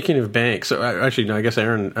 speaking of banks, so actually, no, I guess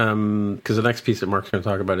Aaron, because the next piece that Mark's going to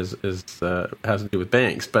talk about is has to do with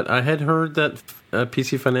banks. But I had heard that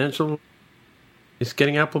PC Financial is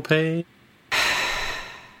getting Apple Pay.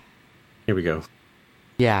 Here we go.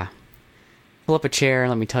 Yeah. Pull up a chair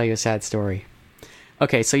and let me tell you a sad story.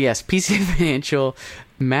 Okay, so yes, PC Financial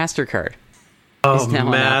MasterCard is now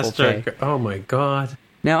on Apple Pay. Oh my God.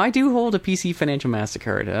 Now, I do hold a PC Financial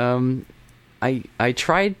MasterCard. I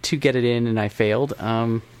tried to get it in and I failed.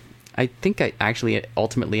 I think I actually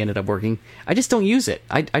ultimately ended up working. I just don't use it.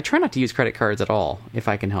 I try not to use credit cards at all if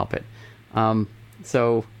I can help it.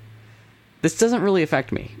 So this doesn't really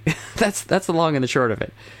affect me. That's the long and the short of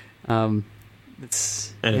it.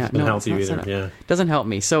 It's doesn't help you either. Yeah, it doesn't help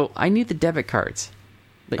me. So I need the debit cards.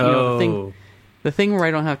 The thing where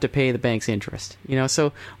I don't have to pay the bank's interest.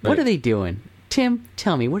 So what are they doing? Tim,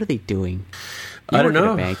 tell me, what are they doing? I don't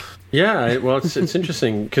know. At a bank. Yeah, well, it's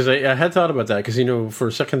interesting because I had thought about that because for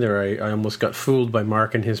a second there I almost got fooled by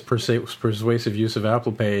Mark and his persuasive use of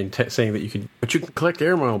Apple Pay and saying that you can collect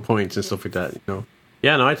Air Mile points and stuff like that.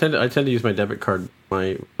 Yeah, no, I tend to use my debit card,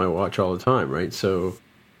 my watch all the time, right? So,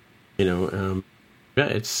 yeah,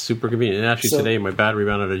 it's super convenient. And actually, today my battery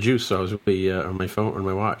ran out of juice, so I was really on my phone or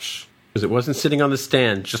my watch because it wasn't sitting on the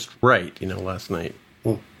stand just right, last night.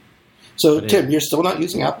 So, Tim, you're still not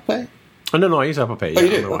using Apple Pay? Oh, no, I use Apple Pay. You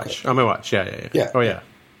do? On my watch. Okay. On my watch, yeah. Yeah. Oh, yeah.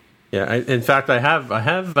 Yeah. In fact, I have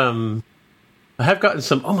gotten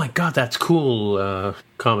some. Oh my God, that's cool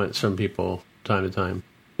comments from people time to time.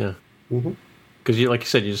 Yeah. Mm-hmm. Because like you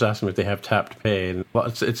said, you just ask them if they have tapped pay, and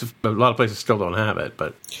it's a lot of places still don't have it,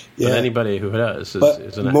 but anybody who does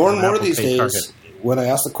is an more and an more Apple these Pay days. target. When I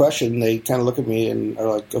ask the question, they kind of look at me and are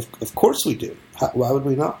like, "Of course we do. Why would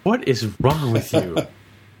we not?" What is wrong with you?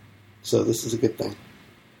 So this is a good thing.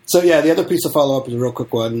 So yeah, the other piece of follow up is a real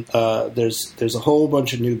quick one. There's a whole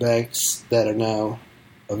bunch of new banks that are now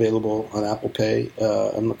available on Apple Pay.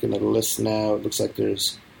 I'm looking at a list now. It looks like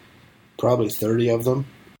there's probably 30 of them.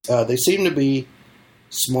 They seem to be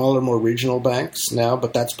smaller, more regional banks now,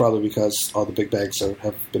 but that's probably because all the big banks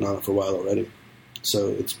have been on it for a while already. So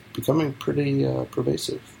it's becoming pretty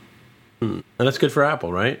pervasive. And that's good for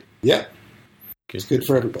Apple, right? Yeah, it's good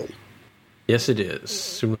for everybody. Yes, it is.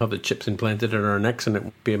 Soon we'll have the chips implanted in our necks, and it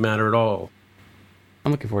won't be a matter at all.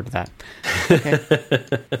 I'm looking forward to that. Okay.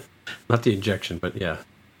 Not the injection, but yeah.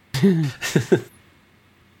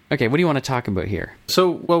 Okay, what do you want to talk about here?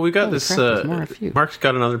 So, well, we got this. Crap, there's more of you. Mark's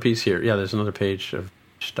got another piece here. Yeah, there's another page of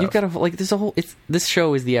stuff. You've got there's a whole. This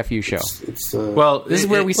show is the FU show. This is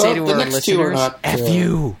where we say to our listeners,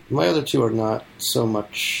 "FU." My other two are not so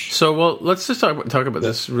much. So, well, let's just talk about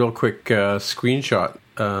this real quick screenshot.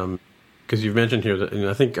 Because you've mentioned here that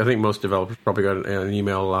I think most developers probably got an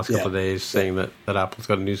email the last couple of days saying that Apple's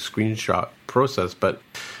got a new screenshot process. But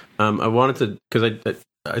I wanted to, because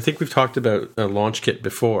I think we've talked about LaunchKit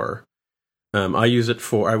before. I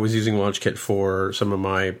was using LaunchKit for some of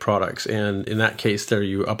my products, and in that case, there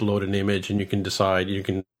you upload an image and you can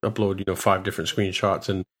upload 5 different screenshots,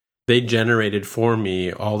 and they generated for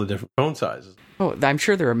me all the different phone sizes. Oh, I'm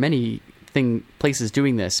sure there are many places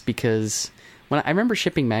doing this because. When I remember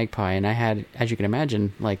shipping Magpie, and I had, as you can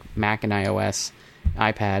imagine, like Mac and iOS,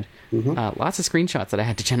 iPad, lots of screenshots that I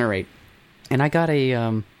had to generate. And I got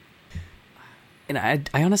and I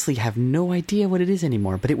honestly have no idea what it is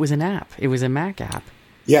anymore, but it was an app. It was a Mac app.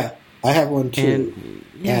 Yeah, I have one too.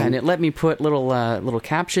 And it let me put little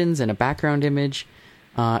captions and a background image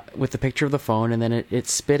with the picture of the phone, and then it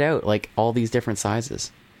spit out like all these different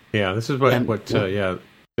sizes. Yeah, this is exactly what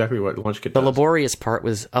LaunchKit does. The laborious part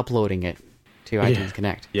was uploading it to iTunes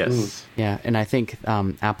Connect. Yes. Yeah, and I think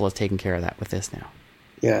Apple has taken care of that with this now.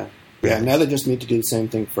 Yeah. Now they just need to do the same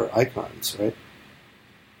thing for icons, right?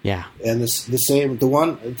 Yeah. And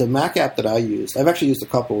the Mac app that I used, I've actually used a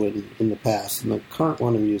couple in the past, and the current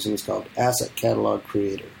one I'm using is called Asset Catalog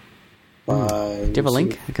Creator. Do you have a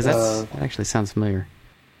link? Because that actually sounds familiar.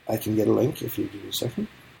 I can get a link if you give me a second.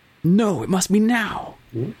 No, it must be now.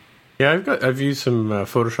 Mm-hmm. Yeah, I've used some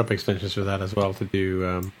Photoshop extensions for that as well to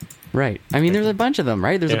do. Right. I mean, there's a bunch of them,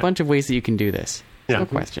 right? There's a bunch of ways that you can do this. No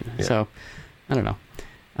question. Yeah. So, I don't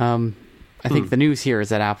know. I think the news here is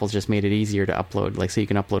that Apple's just made it easier to upload, like, so you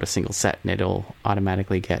can upload a single set and it'll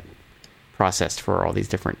automatically get processed for all these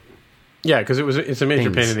different. Yeah, because it's a major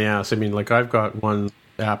pain in the ass. I mean, like, I've got one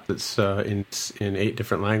app that's in 8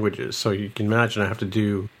 different languages, so you can imagine I have to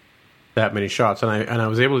do that many shots, and I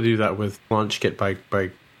was able to do that with LaunchKit by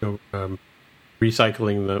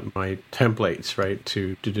recycling my templates, right,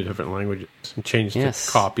 to do different languages and change the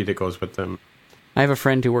copy that goes with them. I have a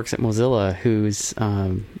friend who works at Mozilla who's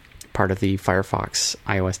part of the Firefox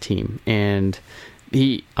iOS team, and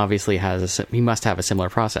he obviously he must have a similar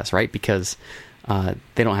process, right? Because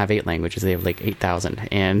they don't have 8 languages; they have like 8,000,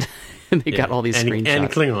 and they got all these screenshots. And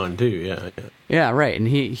Klingon too, yeah. Yeah, right. And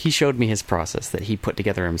he showed me his process that he put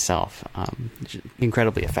together himself.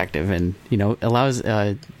 Incredibly effective, and allows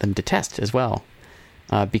them to test as well,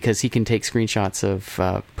 because he can take screenshots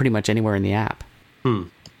of pretty much anywhere in the app,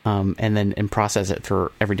 and process it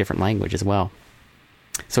for every different language as well.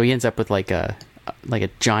 So he ends up with like a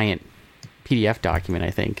giant PDF document,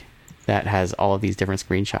 I think, that has all of these different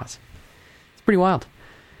screenshots. It's pretty wild.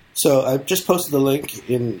 So I've just posted the link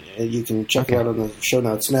and you can check it out on the show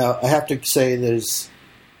notes. Now, I have to say there's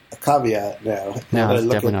a caveat now. No, that I it's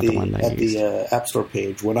look definitely at not the one that the App Store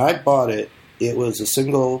page. When I bought it, it was a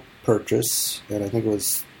single purchase, and I think it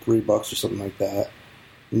was $3 or something like that.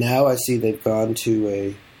 Now I see they've gone to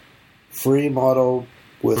a free model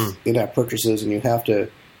with in-app purchases, and you have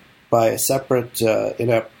to buy a separate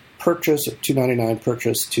in-app purchase, a $2.99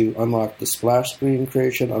 purchase, to unlock the splash screen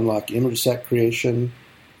creation, unlock image set creation,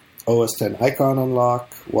 OS X icon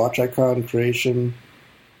unlock, watch icon creation.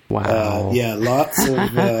 Wow. Lots of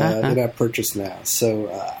in-app purchase now.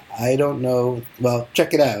 So I don't know. Well,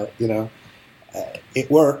 check it out.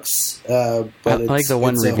 It works, but I like the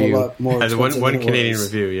one review. A whole lot more one Canadian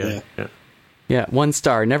review, yeah. Yeah, 1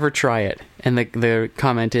 star. Never try it. And the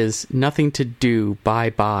comment is nothing to do. Bye.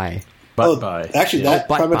 Bye. Actually, that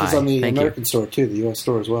comment is on the American store too, the U.S.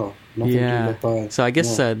 store as well. Nothing to do but buy. So I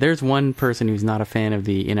guess there's one person who's not a fan of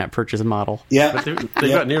the in-app purchase model. Yeah, but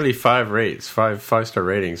they've got nearly 5-star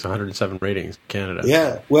ratings, 107 ratings in Canada.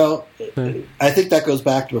 Yeah, well, I think that goes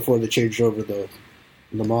back to before they changed over the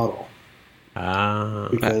model.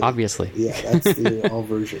 Obviously. Yeah, that's the all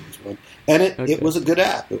versions one. And it was a good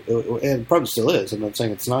app. And probably still is. I'm not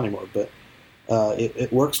saying it's not anymore, but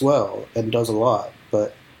it works well and does a lot.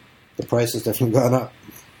 But the price has definitely gone up.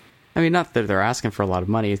 I mean, not that they're asking for a lot of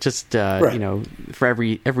money. It's just, for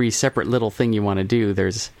every separate little thing you want to do,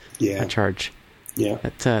 there's a charge. Yeah.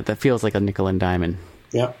 That feels like a nickel and diamond.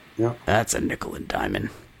 Yeah. That's a nickel and diamond.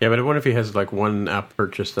 Yeah, but I wonder if he has like one app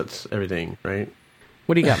purchase that's everything, right?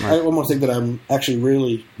 What do you got, Mark? I have one more thing that I'm actually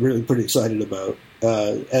really, really pretty excited about.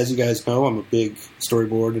 As you guys know, I'm a big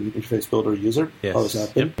storyboard and interface builder user. Yes. Always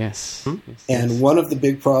have been. Yep. Yes. And one of the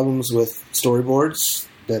big problems with storyboards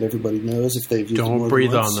that everybody knows if they've used Don't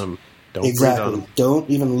breathe on them. Exactly. Don't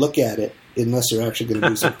even look at it unless you're actually going to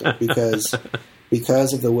do something because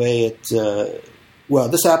of the way it.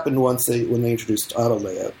 This happened once when they introduced auto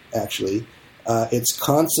layout. Actually, it's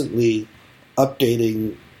constantly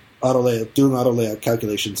updating doing auto layout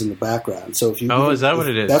calculations in the background. So if you is that what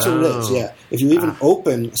it is? That's what it is. Yeah. If you even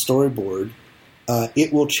open a storyboard,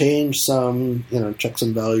 it will change some, check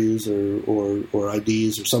some values or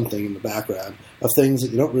IDs or something in the background of things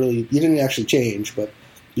that you didn't actually change, but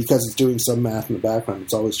because it's doing some math in the background,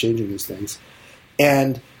 it's always changing these things.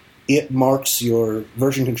 And it marks your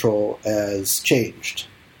version control as changed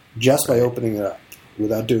just by opening it up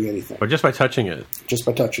without doing anything. Or just by touching it. Just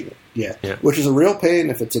by touching it, yeah. Which is a real pain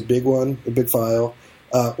if it's a big one, a big file,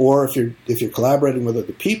 or if you're collaborating with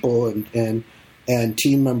other people and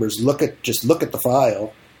team members look at the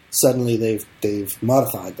file, suddenly they've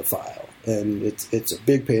modified the file, and it's a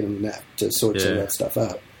big pain in the neck to sort some of that stuff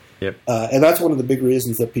out. Yep. And that's one of the big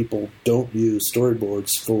reasons that people don't use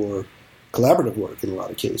storyboards for collaborative work in a lot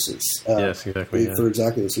of cases. Yes, exactly. For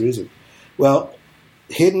exactly this reason. Well,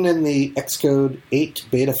 hidden in the Xcode 8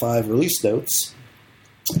 Beta 5 release notes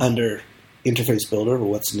under Interface Builder, or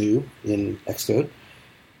what's new in Xcode,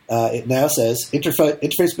 it now says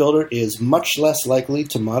Interface Builder is much less likely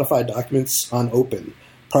to modify documents on open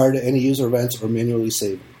prior to any user events or manually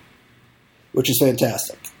saving, which is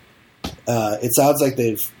fantastic. It sounds like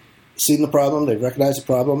they've seen the problem, they've recognized the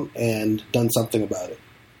problem, and done something about it.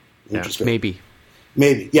 Interesting. Maybe.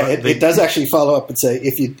 Yeah, it does actually follow up and say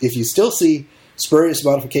if you still see spurious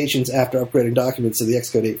modifications after upgrading documents to the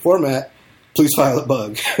Xcode 8 format, please file a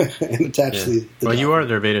bug and attach the well, you are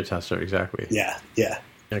their beta tester, exactly. Yeah. Yeah,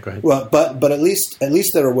 go ahead. Well, but at least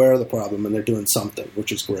they're aware of the problem and they're doing something,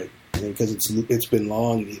 which is great. Because it's been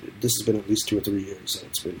long needed. This has been at least 2 or 3 years that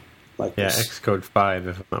it's been like this. Yeah, Xcode 5,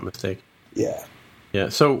 if I'm not mistaken. Yeah. Yeah.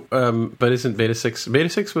 So, but isn't Beta 6? Beta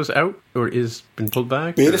 6 was out or is been pulled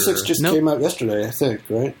back? Beta 6 just came out yesterday, I think.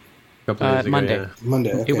 Right. A couple of days ago, Monday. yeah.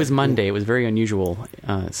 Monday. Okay. It was Monday. It was very unusual.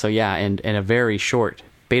 So yeah, and a very short.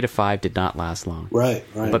 Beta 5 did not last long. Right.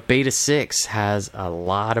 But Beta 6 has a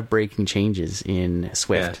lot of breaking changes in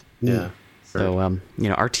Swift. Yeah. So,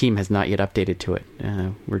 our team has not yet updated to it.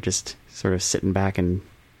 We're just sort of sitting back and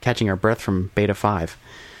catching our breath from Beta 5.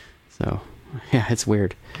 So, yeah, it's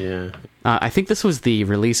weird. Yeah. I think this was the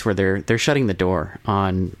release where they're shutting the door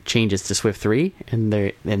on changes to Swift 3, and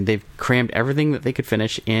they've crammed everything that they could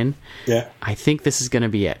finish in. Yeah. I think this is going to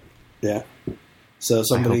be it. Yeah. So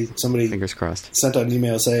somebody fingers crossed sent out an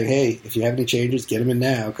email saying, "Hey, if you have any changes, get them in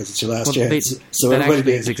now because it's your last chance." So that everybody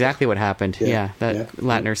actually did. is exactly what happened.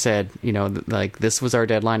 Lattner said, like this was our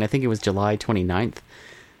deadline. I think it was July 29th.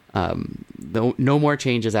 No more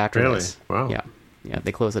changes after this. Wow. Yeah,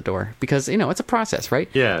 they closed the door because it's a process, right?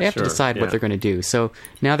 Yeah, they have to decide what they're going to do. So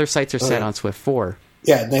now their sights are set on Swift 4.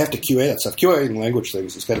 Yeah, and they have to QA that stuff. QAing language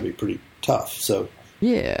things is got to be pretty tough. So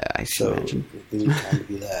yeah, I should imagine they need time to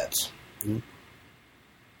do that. Mm-hmm.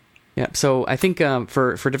 Yeah, so I think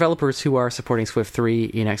for developers who are supporting Swift 3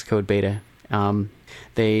 in Xcode beta,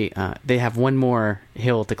 they have one more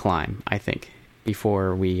hill to climb, I think,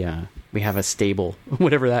 before we have a stable,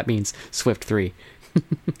 whatever that means, Swift 3.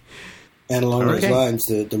 And along those lines,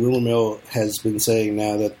 the rumor mill has been saying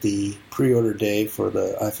now that the pre-order day for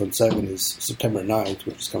the iPhone 7 is September 9th,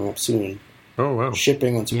 which is coming up soon. Oh, wow.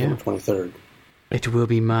 Shipping on September 23rd. It will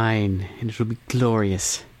be mine, and it will be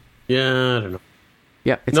glorious. Yeah, I don't know.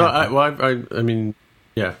 Yeah, it's I mean,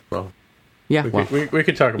 yeah, well. Yeah, we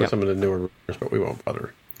could talk about some of the newer rumors, but we won't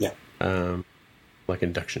bother. Yeah. Like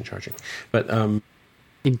induction charging. But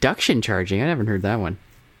induction charging? I haven't heard that one.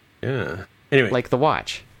 Yeah. Anyway. Like the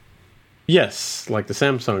watch. Yes, like the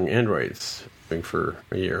Samsung Androids, been for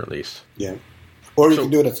a year at least. Yeah. Or you can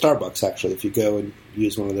do it at Starbucks, actually, if you go and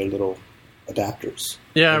use one of their little adapters.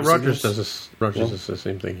 Yeah, Rogers does this. Rogers does the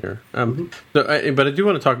same thing here. But I do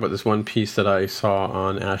want to talk about this one piece that I saw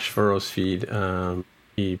on Ash Furrow's feed.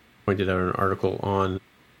 He pointed out an article on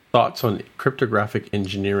thoughts on cryptographic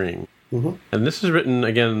engineering. Mm-hmm. And this is written,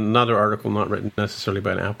 again, another article not written necessarily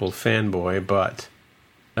by an Apple fanboy, but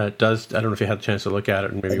it does. I don't know if you had a chance to look at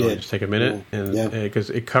it, and maybe you want to just take a minute, because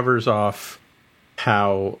it covers off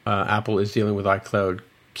how Apple is dealing with iCloud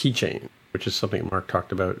Keychain, which is something Mark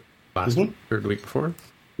talked about last week or the week before.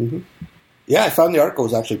 Mm-hmm. Yeah, I found the article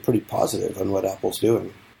was actually pretty positive on what Apple's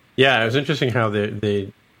doing. Yeah, it was interesting how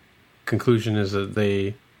the conclusion is that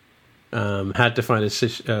they had to find a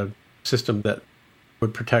system that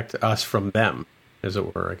would protect us from them, as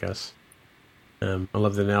it were, I guess. I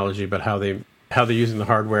love the analogy about how they're using the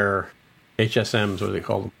hardware, HSMs, what do they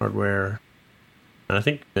call them? Hardware. And I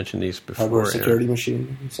think you mentioned these before. Hardware security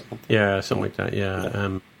machine. Yeah, something like that.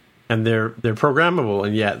 Yeah. And they're programmable,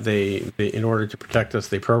 and yet they in order to protect us,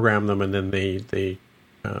 they program them, and then they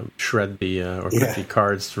shred the or put the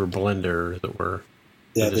cards through a blender, as it were.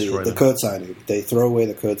 Yeah, the code signing. They throw away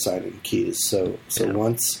the code signing keys. So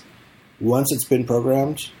once it's been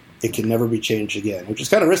programmed, it can never be changed again, which is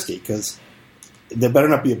kind of risky because there better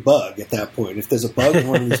not be a bug at that point. If there's a bug in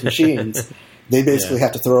one of these machines, they basically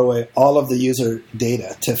have to throw away all of the user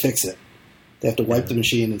data to fix it. They have to wipe the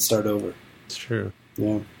machine and start over. It's true.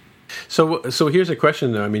 Yeah. So here's a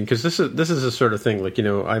question though. I mean, because this is a sort of thing. Like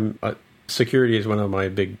I'm security is one of my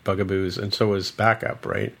big bugaboos, and so is backup,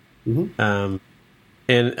 right? Mm-hmm.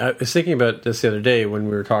 And I was thinking about this the other day when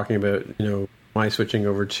we were talking about my switching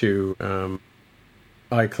over to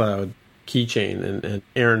iCloud Keychain, and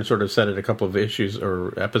Aaron sort of said it a couple of issues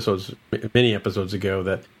or many episodes ago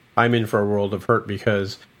that I'm in for a world of hurt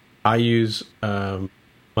because I use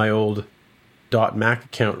my old .Mac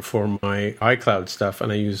account for my iCloud stuff,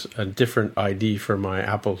 and I use a different ID for my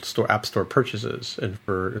App Store purchases, and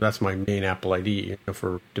that's my main Apple ID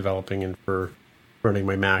for developing and for running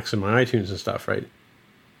my Macs and my iTunes and stuff, right?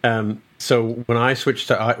 So when I switched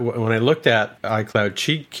to when I looked at iCloud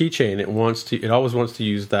Keychain, it always wants to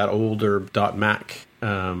use that older .Mac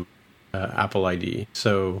Apple ID.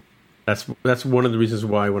 So that's one of the reasons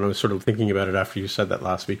why when I was sort of thinking about it after you said that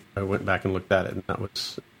last week, I went back and looked at it, and that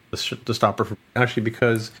was the stopper actually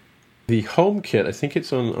because the HomeKit, I think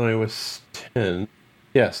it's on iOS 10,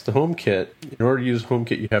 Yes, the HomeKit. In order to use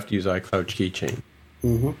HomeKit, you have to use iCloud Keychain.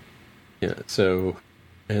 Mm-hmm. Yeah. So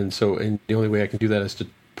the only way I can do that is to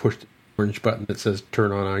push the orange button that says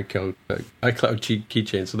 "Turn on iCloud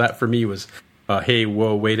Keychain." So that for me was, hey,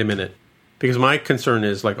 whoa, wait a minute, because my concern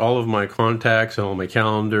is like all of my contacts and all my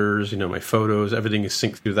calendars, my photos, everything is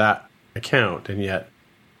synced through that account, and yet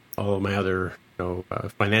all of my other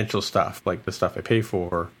financial stuff, like the stuff I pay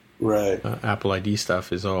for, right, Apple ID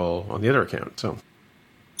stuff, is all on the other account. So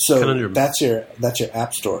that's your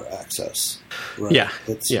App Store access, right? Yeah,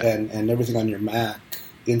 and everything on your Mac,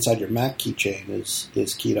 inside your Mac keychain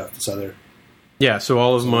is keyed off this other. Yeah, so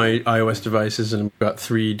all of my iOS devices, and we've got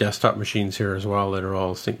 3 desktop machines here as well that are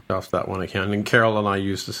all synced off that one account. And Carol and I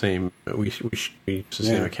use the same. We use the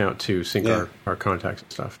same account to sync our contacts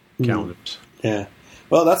and stuff, calendars. Yeah,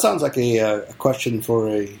 well, that sounds like a question for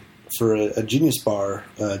a Genius Bar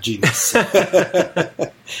genius.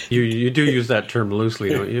 You do use that term loosely,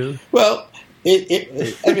 don't you? Well,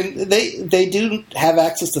 I mean, they do have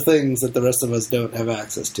access to things that the rest of us don't have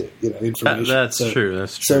access to. Information. That's true.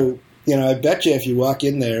 That's true. So, I bet you if you walk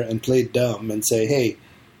in there and play dumb and say, "Hey,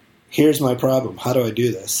 here's my problem. How do I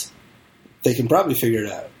do this?" They can probably figure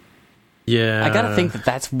it out. Yeah, I got to think that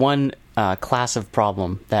that's one class of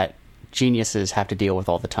problem that geniuses have to deal with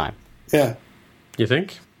all the time. Yeah, you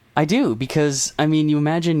think? I do, because I mean, you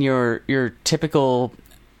imagine your typical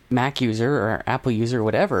Mac user or Apple user or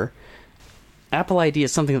whatever. Apple ID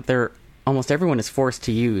is something that almost everyone is forced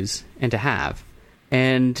to use and to have,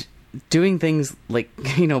 and doing things like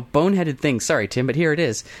boneheaded things. Sorry, Tim, but here it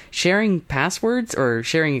is: sharing passwords or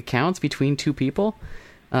sharing accounts between 2 people.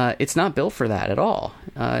 It's not built for that at all.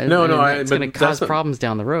 It's going to cause problems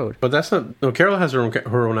down the road. But that's not. No, Carol has her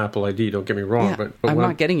own Apple ID. Don't get me wrong. Yeah, but I'm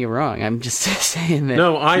not getting you wrong. I'm just saying that.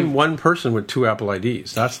 No, I'm one person with 2 Apple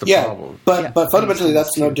IDs. That's the problem. But fundamentally,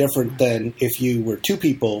 that's no different than if you were 2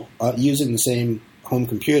 people using the same home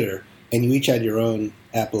computer and you each had your own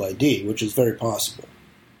Apple ID, which is very possible,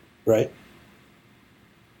 right?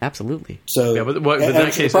 Absolutely. So, yeah, but in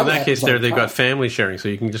that case, they've got family sharing, so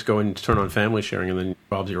you can just go in and turn on family sharing, and then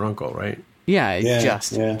Bob's your uncle, right?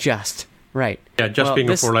 Just right. Yeah, being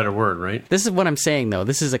a 4-letter word, right? This is what I'm saying, though.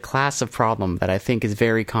 This is a class of problem that I think is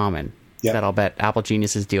very common. Yeah. That I'll bet Apple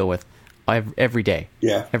geniuses deal with every day.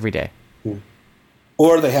 Yeah, every day. Yeah.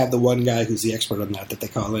 Or they have the one guy who's the expert on that they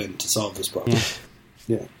call in to solve this problem.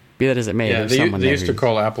 Yeah. Be that as it may, they used to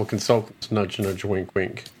call Apple consultants, nudge, nudge, wink,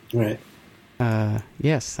 wink. Right.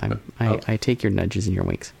 Yes, I take your nudges and your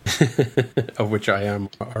winks. Of which I am,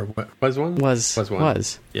 or was one? Was one.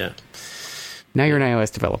 Yeah. Now you're an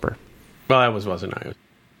iOS developer. Well, I was an iOS.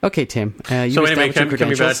 Okay, Tim. So anyway,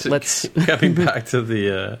 coming back to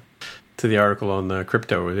the article on the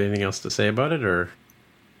crypto. Was there anything else to say about it, or?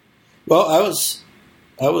 Well, I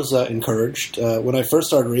was encouraged when I first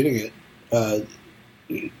started reading it.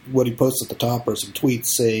 What he posts at the top are some tweets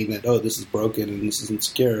saying that, this is broken and this isn't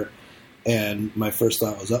secure. And my first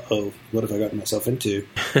thought was, what have I gotten myself into?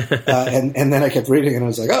 And then I kept reading and I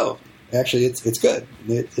was like, actually, it's good.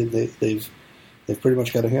 They've pretty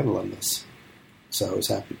much got a handle on this. So I was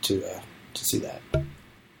happy to see that.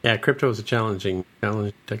 Yeah, crypto is a challenging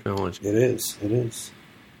technology. It is.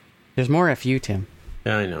 There's more FU, Tim.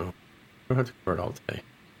 Yeah, I know. We don't have to cover it all today.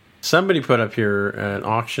 Somebody put up here an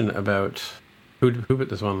auction about who put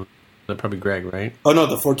this one? Probably Greg, right? Oh no,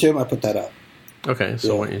 the for Tim. I put that up. Okay,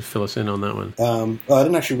 so why don't you fill us in on that one? I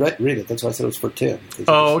didn't actually read it. That's why I said it was for Tim.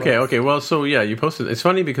 Oh, okay. Well, so yeah, you posted. It's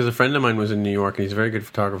funny because a friend of mine was in New York, and he's a very good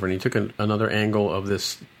photographer, and he took another angle of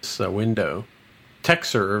this window.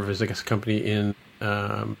 TechServe is, I guess, a company in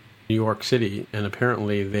New York City, and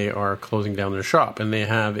apparently they are closing down their shop, and they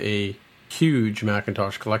have a huge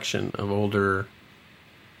Macintosh collection of older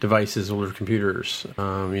devices, older computers.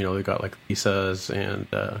 They've got like Lisa's and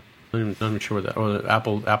I'm not even sure what that. Oh, the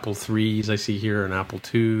Apple IIIs I see here, an Apple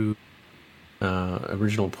II,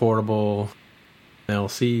 original portable,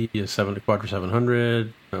 LC, a Quadra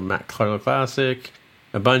 700, a Mac Classic,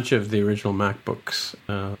 a bunch of the original MacBooks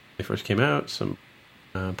when they first came out, some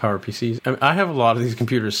Power PCs. I have a lot of these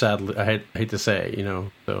computers, sadly. I hate to say,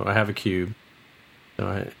 so I have a Cube. So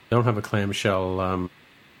I don't have a clamshell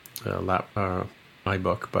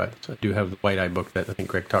iBook, but I do have the white iBook that I think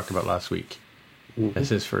Greg talked about last week. Mm-hmm. That's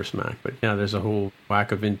his first Mac. But yeah, there's a whole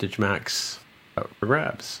whack of vintage Macs out for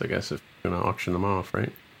grabs, I guess, if you're going to auction them off,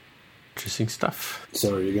 right? Interesting stuff.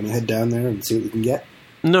 So are you going to head down there and see what you can get?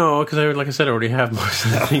 No, because like I said, I already have most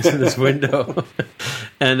of the things in this window.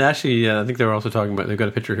 And actually, I think they were also talking about, they've got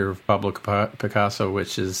a picture here of Pablo Picasso,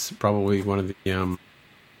 which is probably one of the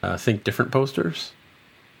Think Different posters.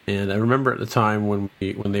 And I remember at the time when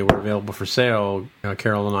they were available for sale,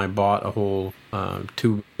 Carol and I bought a whole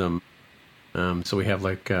tube of them. So we have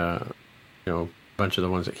like a bunch of the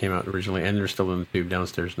ones that came out originally, and they're still in the tube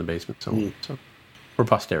downstairs in the basement. So for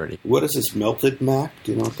posterity. What is this melted Mac?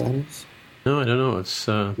 Do you know what that is? No, I don't know. It's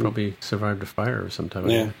probably survived a fire or some type.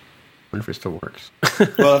 Yeah. I wonder if it still works.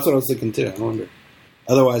 Well, that's what I was thinking too. I wonder.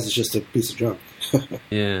 Otherwise, it's just a piece of junk.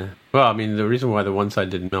 Yeah. Well, I mean, the reason why the one side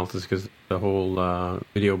didn't melt is because the whole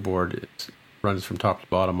video board runs from top to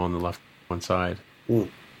bottom on the left one side, and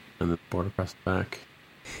the board across the back.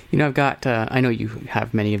 I've got. I know you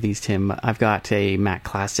have many of these, Tim. I've got a Mac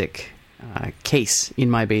Classic case in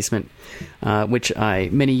my basement, which I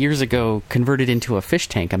many years ago converted into a fish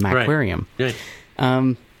tank, a Macquarium. Right.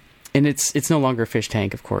 And it's no longer a fish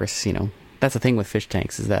tank, of course. That's the thing with fish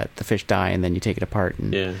tanks, is that the fish die and then you take it apart.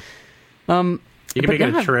 And, yeah. You can make it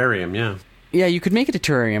a terrarium, yeah. Yeah, you could make it a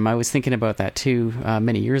terrarium. I was thinking about that too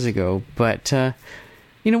many years ago. But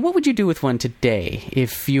what would you do with one today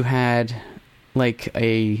if you had like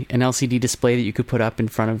an LCD display that you could put up in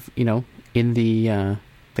front of in the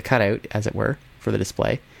cutout, as it were, for the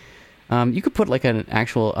display? You could put like an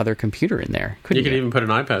actual other computer in there, couldn't you? You could even put an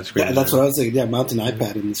iPad screen. Yeah, that's what I was thinking. Yeah, mount an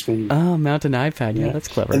iPad in the screen. Oh, mount an iPad. Yeah, that's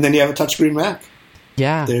clever. And then you have a touchscreen Mac.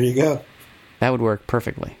 Yeah. There you go. That would work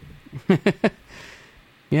perfectly.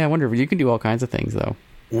 Yeah, I wonder if you can do all kinds of things, though.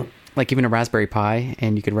 Yeah. Like even a Raspberry Pi,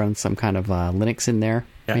 and you could run some kind of Linux in there,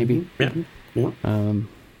 maybe. Yeah. Yeah.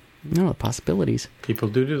 No, the possibilities. People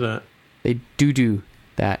do that. They do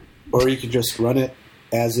that. Or you could just run it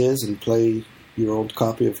as is and play your old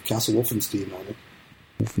copy of Castle Wolfenstein on it.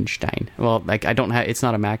 Wolfenstein. Well, like I don't have. It's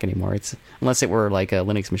not a Mac anymore. It's unless it were like a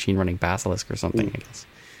Linux machine running Basilisk or something. I guess.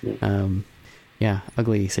 Yeah. Yeah,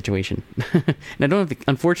 ugly situation. And I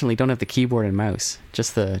unfortunately don't have the keyboard and mouse.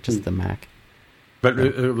 Just the Mac. But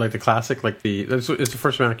like the classic, it's the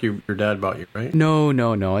first Mac your dad bought you, right?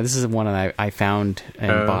 No. This is one that I found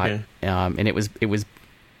and bought, okay. And it was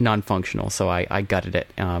non-functional, so I gutted it.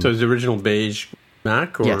 So is the original beige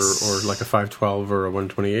Mac, or yes. or like a 512 or a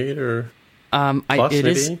 128 or plus maybe?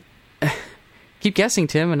 Is, keep guessing,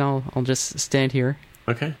 Tim, and I'll just stand here.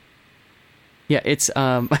 Okay. Yeah, it's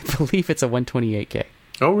I believe it's a 128K.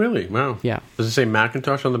 Oh, really? Wow. Yeah. Does it say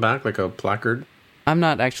Macintosh on the back, like a placard? I'm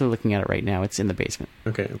not actually looking at it right now. It's in the basement.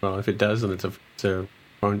 Okay. Well, if it does, then it's a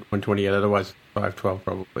 128. Otherwise, 512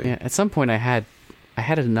 probably. Yeah. At some point, I had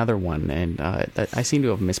another one, and I seem to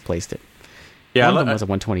have misplaced it. Yeah, one of them was a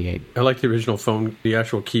 128. I like the original phone. The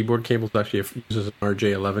actual keyboard cable actually uses an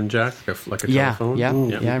RJ11 jack, like a telephone. Yeah,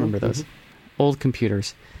 I remember those old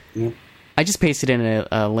computers. Yeah. I just pasted in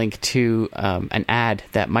a link to an ad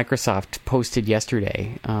that Microsoft posted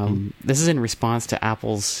yesterday. This is in response to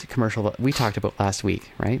Apple's commercial that we talked about last week,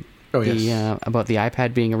 right? Oh, yes. About the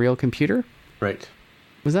iPad being a real computer. Right.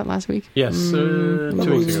 Was that last week? Yes, 2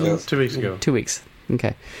 weeks ago. 2 weeks ago. 2 weeks.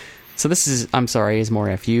 Okay. So this is, I'm sorry, is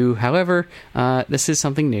more FU. However, this is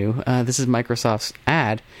something new. This is Microsoft's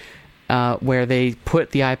ad where they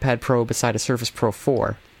put the iPad Pro beside a Surface Pro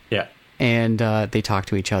 4. Yeah. And they talk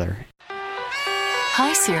to each other.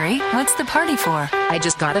 Hi, Siri. What's the party for? I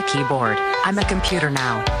just got a keyboard. I'm a computer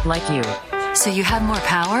now, like you. So you have more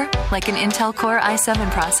power? Like an Intel Core i7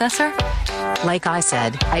 processor? Like I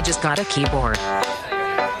said, I just got a keyboard.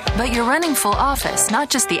 But you're running full Office, not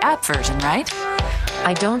just the app version, right?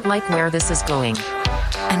 I don't like where this is going.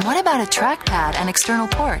 And what about a trackpad and external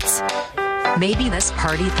ports? Maybe this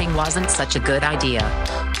party thing wasn't such a good idea.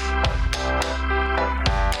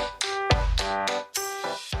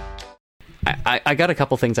 I got a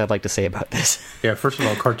couple things I'd like to say about this. Yeah, first of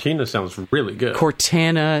all, Cortana sounds really good.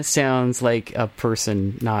 Cortana sounds like a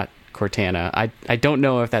person, not Cortana. I don't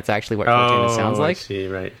know if that's actually what Cortana sounds like. I see,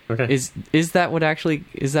 right. Okay. Is that what actually,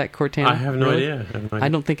 is that Cortana? I have no idea. I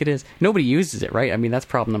don't think it is. Nobody uses it, right? I mean, that's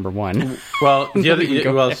problem number one. Well, so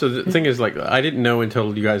the thing is, like, I didn't know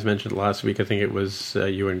until you guys mentioned it last week. I think it was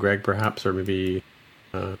you and Greg, perhaps, or maybe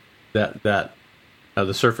that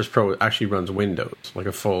the Surface Pro actually runs Windows, like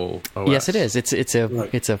a full OS. Yes, it is. It's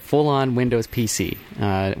a full-on Windows PC,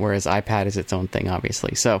 whereas iPad is its own thing,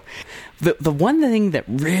 obviously. So, the one thing that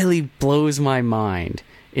really blows my mind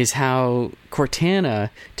is how Cortana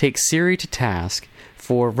takes Siri to task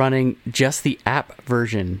for running just the app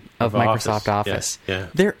version of Microsoft Office. Yeah.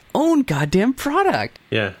 Their own goddamn product.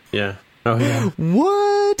 Yeah. Oh, yeah.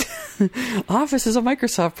 What? Office is a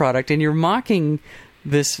Microsoft product, and you're mocking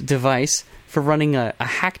this device for running a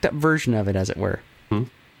hacked-up version of it, as it were.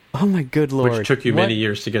 Oh, my good Lord. Which took you many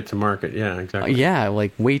years to get to market. Yeah, exactly. Yeah,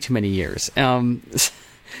 like way too many years.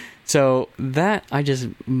 So that, I just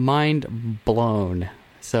mind blown.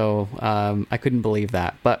 So I couldn't believe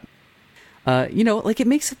that. But like it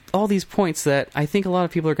makes all these points that I think a lot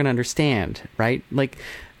of people are going to understand, right? Like,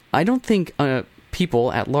 I don't think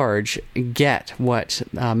people at large get what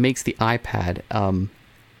makes the iPad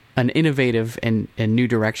an innovative and new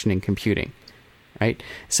direction in computing, right?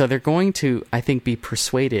 So they're going to, I think, be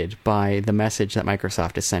persuaded by the message that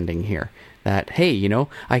Microsoft is sending here. That, hey,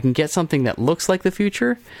 I can get something that looks like the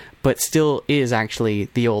future, but still is actually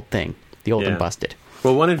the old thing, the old and busted.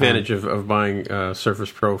 Well, one advantage of buying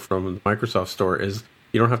Surface Pro from the Microsoft Store is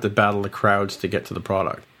you don't have to battle the crowds to get to the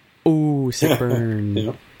product. Ooh, sick burn.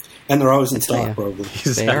 Yeah. And they're always in stock, probably.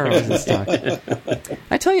 They are always in stock.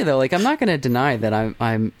 I tell you though, like I'm not going to deny that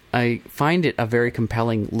I find it a very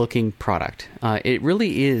compelling looking product. It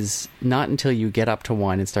really is not until you get up to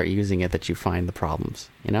one and start using it that you find the problems.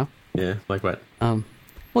 Yeah, like what?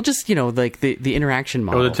 Well, just like the interaction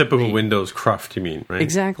model. Oh, the typical Windows cruft, you mean, right?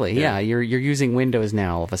 Exactly. Yeah, you're using Windows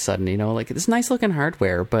now. All of a sudden, like it's nice looking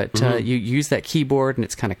hardware, but you use that keyboard and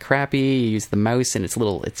it's kind of crappy. You use the mouse and it's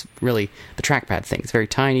really the trackpad thing. It's very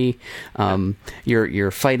tiny.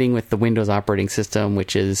 You're fighting with the Windows operating system,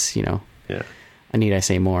 which is need I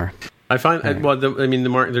say more? I find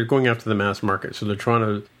they're going after the mass market, so they're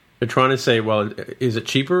trying to say, well, is it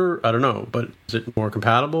cheaper? I don't know, but is it more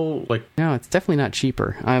compatible? No, it's definitely not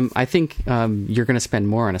cheaper. I think you're going to spend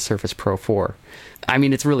more on a Surface Pro 4. I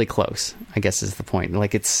mean, it's really close, I guess is the point.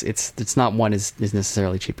 Like it's not one is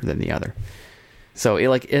necessarily cheaper than the other. So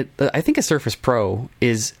I think a Surface Pro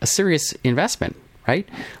is a serious investment, right?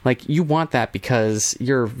 Like you want that because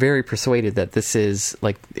you're very persuaded that this is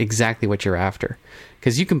like exactly what you're after.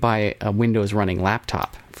 Because you can buy a Windows running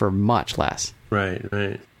laptop for much less. Right.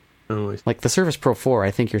 Like the Surface Pro 4,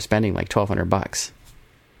 I think you're spending like $1,200.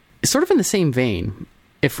 It's sort of in the same vein,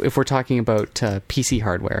 if we're talking about PC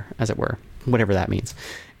hardware, as it were, whatever that means.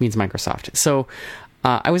 It means Microsoft. So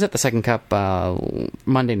I was at the Second Cup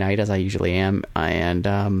Monday night, as I usually am, and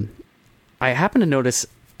I happened to notice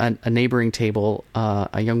a neighboring table.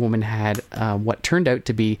 A young woman had what turned out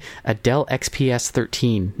to be a Dell XPS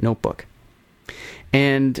 13 notebook.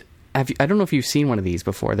 And I don't know if you've seen one of these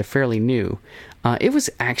before. They're fairly new. It was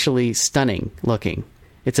actually stunning looking.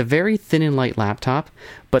 It's a very thin and light laptop,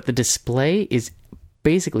 but the display is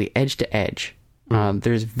basically edge to edge.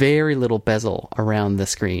 There's very little bezel around the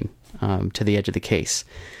screen to the edge of the case.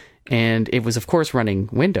 And it was, of course, running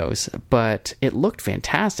Windows, but it looked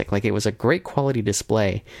fantastic. Like it was a great quality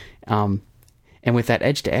display. And with that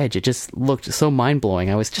edge to edge, it just looked so mind-blowing.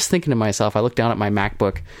 I was just thinking to myself, I looked down at my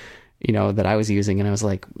MacBook, that I was using, and I was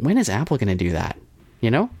like, when is Apple going to do that?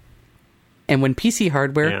 And when PC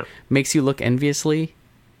hardware makes you look enviously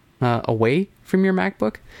away from your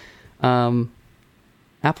MacBook,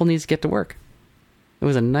 Apple needs to get to work. It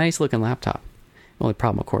was a nice looking laptop. The only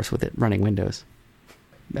problem, of course, with it running Windows.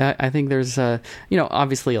 I think there's,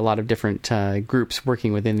 obviously a lot of different groups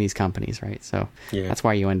working within these companies, right? So that's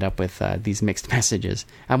why you end up with these mixed messages.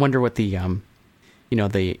 I wonder what the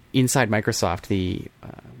inside Microsoft,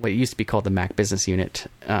 what used to be called the Mac Business Unit,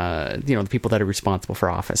 the people that are responsible for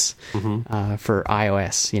Office, for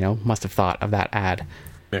iOS, must have thought of that ad.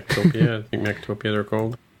 Mactopia, I think Mactopia they're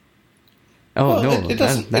called. Oh, no. It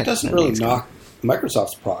doesn't really knock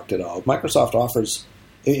Microsoft's product at all. Microsoft offers,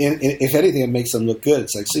 if anything, it makes them look good.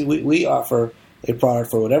 It's like, see, we offer a product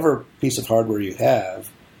for whatever piece of hardware you have,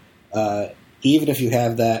 even if you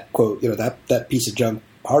have that, quote, that piece of junk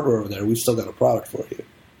hardware over there, we've still got a product for you.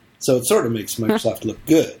 So it sort of makes Microsoft look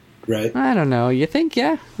good, right? I don't know. You think?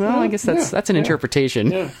 Yeah. Well, I guess that's an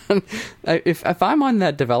interpretation. Yeah. If I'm on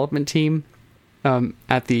that development team,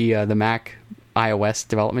 at the Mac iOS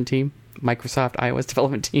development team, Microsoft iOS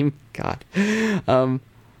development team, God,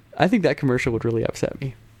 I think that commercial would really upset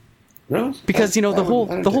me. Really? Because the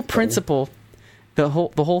whole principle. The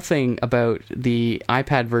whole thing about the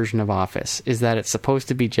iPad version of Office is that it's supposed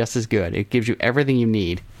to be just as good. It gives you everything you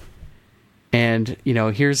need. And,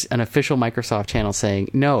 here's an official Microsoft channel saying,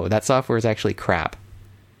 no, that software is actually crap.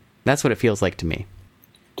 That's what it feels like to me.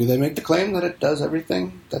 Do they make the claim that it does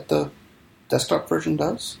everything that the desktop version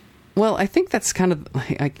does? Well, I think that's kind of...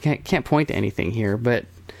 I can't point to anything here, but,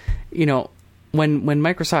 when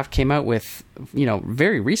Microsoft came out with,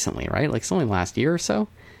 very recently, right? Like, it's only last year or so,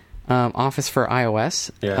 Office for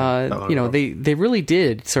iOS, they really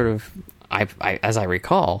did sort of, as I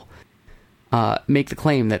recall, make the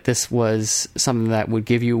claim that this was something that would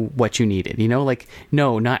give you what you needed.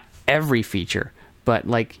 No, not every feature, but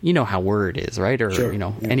how Word is, right? Or sure.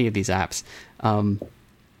 Any of these apps.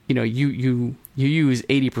 You use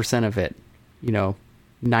 80% of it,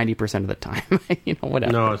 90% of the time,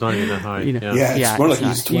 whatever. No, it's not even that high. It's more like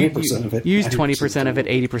use 20% of it. Use 20% of it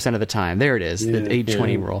 80% of the time. There it is, the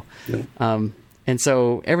 80-20 rule. Yeah. And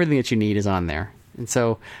so everything that you need is on there. And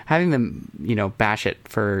so having them, bash it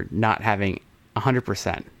for not having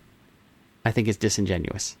 100%, I think is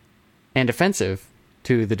disingenuous and offensive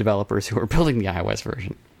to the developers who are building the iOS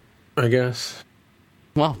version. I guess.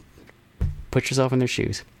 Well, put yourself in their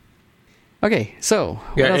shoes. Okay, so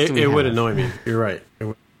what else do we it have? would annoy me. You're right.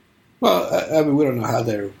 Well, I mean, we don't know how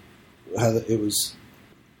it was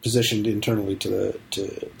positioned internally to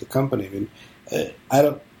the company. I mean,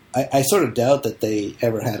 I sort of doubt that they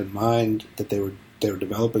ever had in mind that they were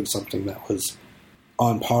developing something that was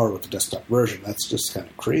on par with the desktop version. That's just kind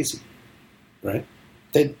of crazy, right?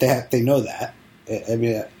 They know that. I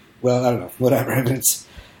mean, well, I don't know. Whatever. I mean,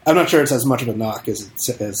 I'm not sure it's as much of a knock as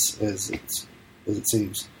it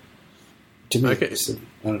seems to me. Okay. So,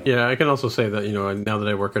 I don't know. Yeah, I can also say that now that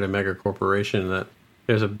I work at a mega corporation, that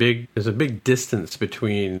there's a big distance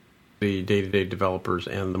between the day-to-day developers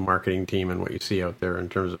and the marketing team and what you see out there in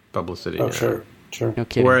terms of publicity. Oh, sure. No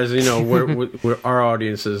kidding. Whereas where our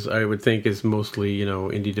audience is, I would think, is mostly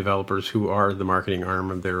indie developers who are the marketing arm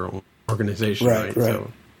of their own organization, right?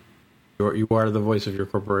 So you are the voice of your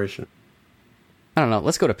corporation. I don't know.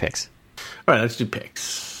 Let's go to picks. All right, let's do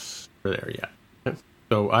picks. We're there, yeah.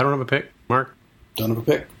 So I don't have a pick. Mark? Don't have a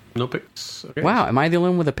pick. No picks. Okay. Wow, am I the only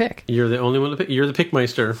one with a pick? You're the only one to pick. You're the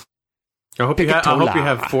pickmeister. I hope you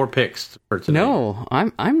have 4 picks for today. No,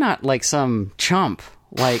 I'm not like some chump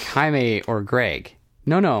like Jaime or Greg.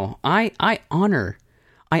 No. I honor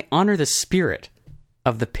the spirit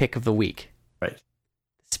of the pick of the week. Right.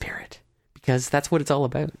 Spirit. Because that's what it's all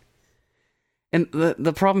about. And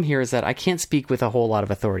the problem here is that I can't speak with a whole lot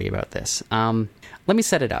of authority about this. Let me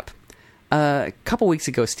set it up. A couple weeks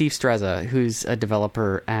ago, Steve Strezza, who's a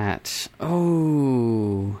developer at...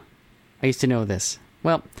 I used to know this.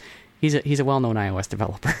 Well, he's a well-known iOS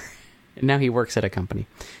developer. And now he works at a company.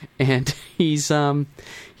 And he's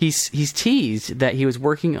teased that he was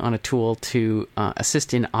working on a tool to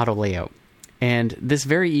assist in auto layout. And this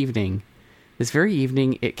very evening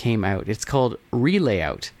it came out. It's called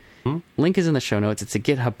Relayout. Link is in the show notes. It's a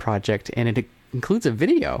GitHub project, and it includes a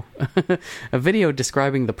video, a video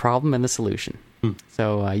describing the problem and the solution.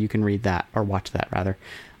 So you can read that, or watch that rather.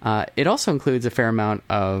 It also includes a fair amount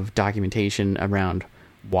of documentation around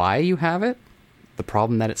why you have it, the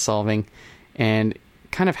problem that it's solving, and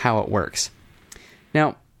kind of how it works.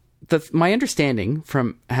 Now, my understanding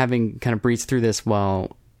from having kind of breezed through this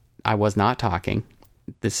while I was not talking,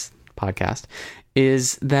 this podcast,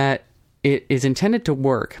 is that it is intended to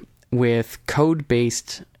work with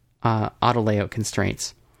code-based auto layout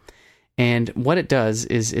constraints. And what it does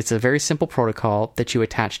is it's a very simple protocol that you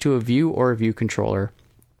attach to a view or a view controller,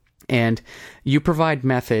 and you provide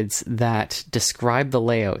methods that describe the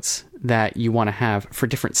layouts that you want to have for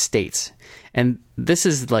different states. And this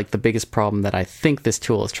is like the biggest problem that I think this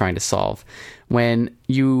tool is trying to solve. When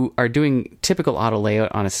you are doing typical auto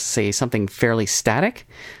layout on, say, something fairly static,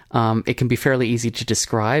 it can be fairly easy to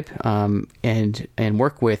describe and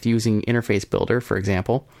work with using Interface Builder, for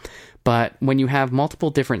example. But when you have multiple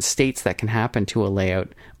different states that can happen to a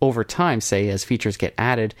layout over time, say as features get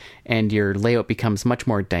added and your layout becomes much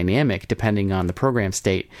more dynamic depending on the program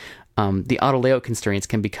state, the auto layout constraints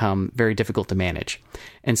can become very difficult to manage.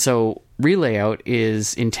 And so Relayout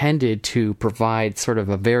is intended to provide sort of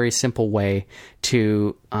a very simple way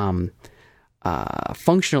to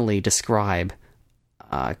functionally describe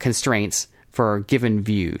constraints for given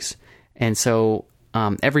views. And so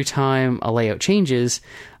every time a layout changes,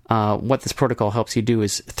 what this protocol helps you do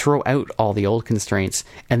is throw out all the old constraints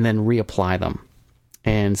and then reapply them.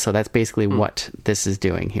 And so that's basically what this is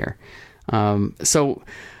doing here.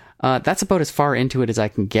 That's about as far into it as I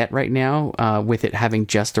can get right now, with it having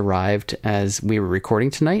just arrived as we were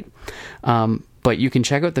recording tonight. But you can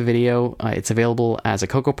check out the video. It's available as a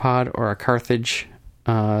CocoaPod or a Carthage.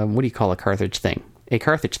 What do you call a Carthage thing? A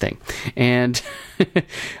Carthage thing. And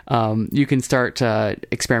you can start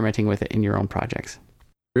experimenting with it in your own projects.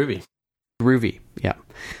 Groovy, yeah.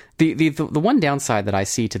 The one downside that I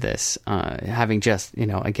see to this, having just,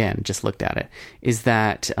 just looked at it, is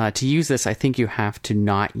that to use this, I think you have to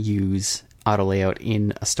not use auto layout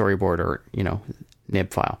in a storyboard or,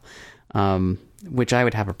 nib file, which I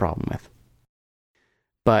would have a problem with.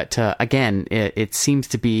 But again, it seems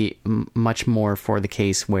to be much more for the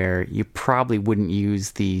case where you probably wouldn't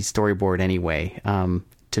use the storyboard anyway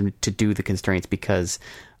to do the constraints because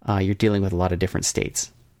you're dealing with a lot of different states.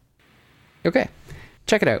 Okay,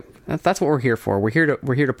 check it out. That's what we're here for. We're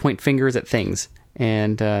here to point fingers at things,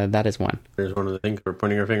 and that is one. There's one of the things we're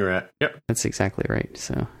pointing our finger at. Yep, that's exactly right.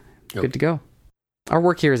 So good to go. Our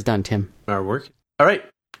work here is done, Tim. Our work. All right,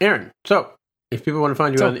 Aaron. So if people want to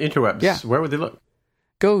find you on the interwebs, where would they look?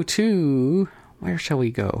 Go to where shall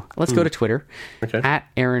we go? Let's go to Twitter. Okay. At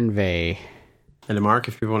Aaron Vay. And Mark,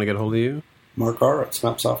 if people want to get a hold of you. Mark R. at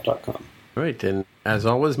snapsoft.com. All right, and as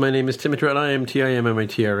always, my name is Timitra. I am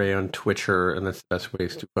TIMMITRA on Twitter, and that's the best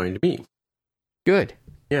ways to find me. Good.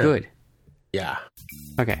 Yeah. Good. Yeah.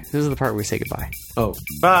 Okay, this is the part where we say goodbye. Oh,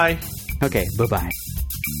 bye. Okay, bye-bye.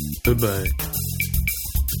 Goodbye.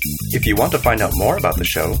 If you want to find out more about the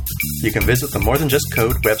show, you can visit the More Than Just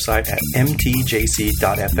Code website at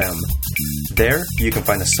mtjc.fm. There, you can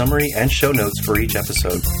find a summary and show notes for each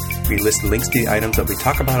episode. We list links to the items that we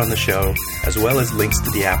talk about on the show, as well as links to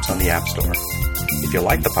the apps on the App Store. If you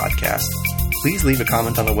like the podcast, please leave a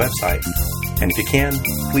comment on the website. And if you can,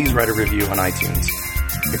 please write a review on iTunes.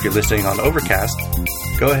 If you're listening on Overcast,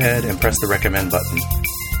 go ahead and press the recommend button.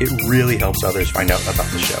 It really helps others find out about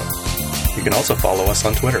the show. You can also follow us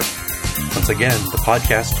on Twitter. Once again, the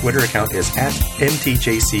podcast Twitter account is at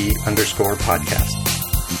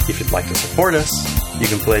 @MTJC_podcast. If you'd like to support us, you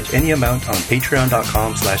can pledge any amount on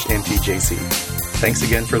patreon.com/MTJC. Thanks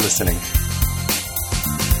again for listening.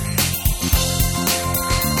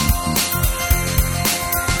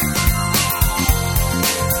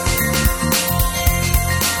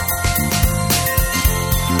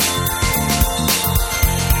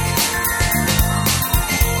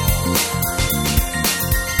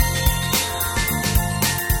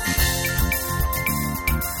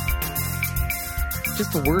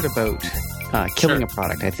 Just a word about killing a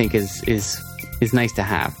product, I think is nice to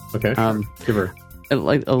have. Okay. Give her.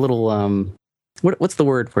 Like a little what's the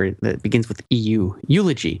word for it that begins with EU?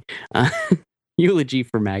 Eulogy. Eulogy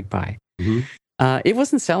for Magpie. Mm-hmm. It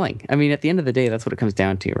wasn't selling. I mean, at the end of the day, that's what it comes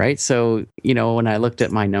down to, right? So, when I looked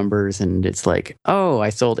at my numbers and it's like, oh, I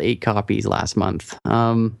sold 8 copies last month.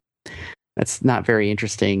 That's not very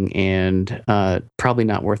interesting and probably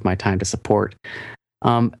not worth my time to support.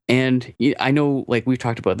 And I know, like, we've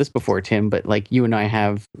talked about this before, Tim, but like you and I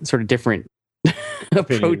have sort of different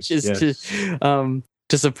approaches to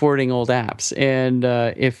supporting old apps. And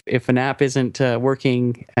if an app isn't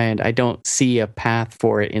working and I don't see a path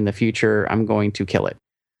for it in the future, I'm going to kill it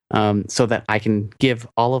so that I can give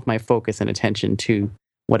all of my focus and attention to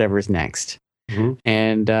whatever's next. Mm-hmm.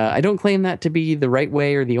 And I don't claim that to be the right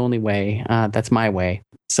way or the only way. That's my way.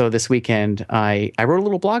 So this weekend, I wrote a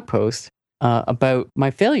little blog post about my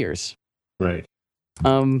failures. Right.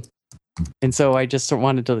 And so I just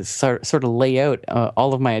wanted to sort of lay out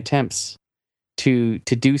all of my attempts to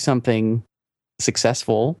do something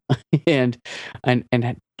successful and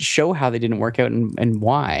show how they didn't work out and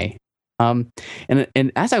why. And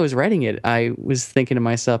as I was writing it, I was thinking to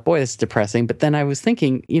myself, boy, this is depressing. But then I was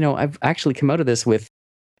thinking, I've actually come out of this with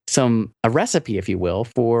a recipe, if you will,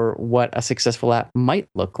 for what a successful app might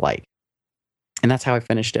look like. And that's how I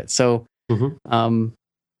finished it. So mm-hmm.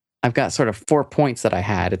 I've got sort of 4 points that I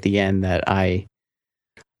had at the end that I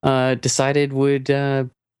decided would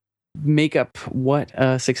make up what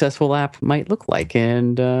a successful app might look like.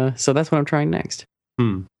 And so that's what I'm trying next.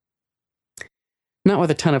 Not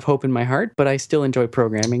with a ton of hope in my heart, but I still enjoy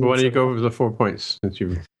programming. Why don't you go over the 4 points?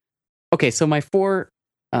 Okay, so my 4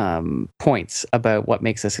 points about what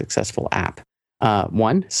makes a successful app.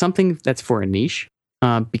 1, something that's for a niche.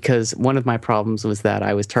 Because one of my problems was that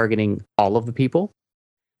I was targeting all of the people.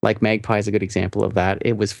 Like Magpie is a good example of that.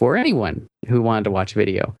 It was for anyone who wanted to watch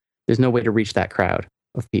video. There's no way to reach that crowd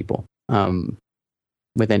of people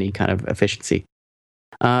with any kind of efficiency.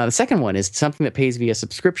 The second one is something that pays via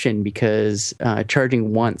subscription because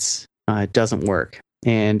charging once doesn't work.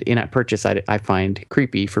 And in-app purchase, I find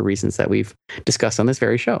creepy for reasons that we've discussed on this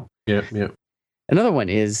very show. Yeah. Another one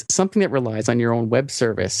is something that relies on your own web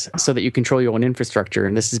service so that you control your own infrastructure.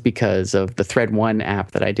 And this is because of the Thread1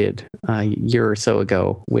 app that I did a year or so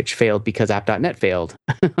ago, which failed because app.net failed,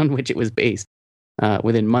 on which it was based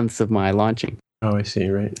within months of my launching. Oh, I see.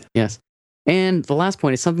 Right. Yes. And the last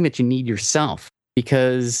point is something that you need yourself,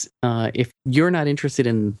 because if you're not interested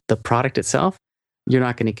in the product itself, you're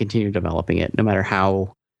not going to continue developing it, no matter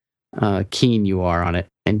how keen you are on it.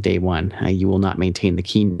 And day one, you will not maintain the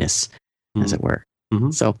keenness, as it were.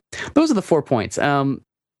 Mm-hmm. So those are the 4 points. And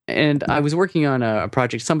I was working on a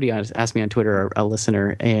project. Somebody asked me on Twitter, a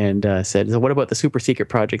listener, and said, so what about the super secret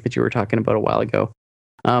project that you were talking about a while ago?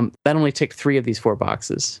 That only ticked 3 of these 4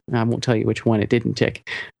 boxes. I won't tell you which one it didn't tick.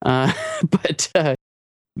 But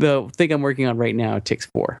the thing I'm working on right now ticks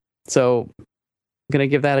 4. So I'm going to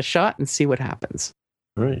give that a shot and see what happens.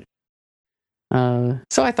 Right.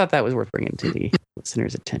 So I thought that was worth bringing to the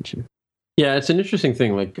listeners' attention. Yeah, it's an interesting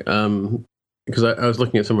thing, like, because I was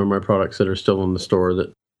looking at some of my products that are still in the store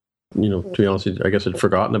that, to be honest with you, I guess I'd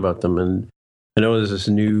forgotten about them. And I know there's this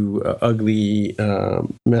new ugly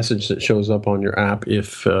message that shows up on your app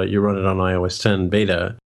if you run it on iOS 10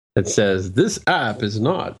 beta that says this app is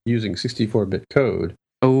not using 64-bit code.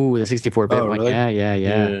 Oh, the 64-bit one. Really?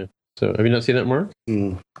 Yeah. So have you not seen that, Mark?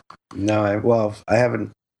 No, I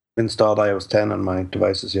haven't installed iOS 10 on my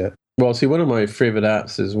devices yet. Well, see, one of my favorite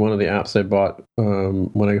apps is one of the apps I bought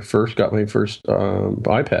when I first got my first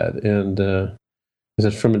iPad, and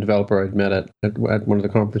it's from a developer I'd met at one of the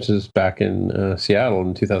conferences back in Seattle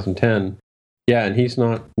in 2010. Yeah, and he's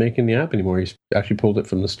not making the app anymore. He's actually pulled it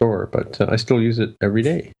from the store, but I still use it every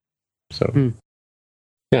day. So,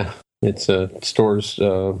 yeah, it's stores.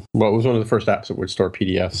 Well, it was one of the first apps that would store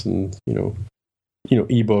PDFs and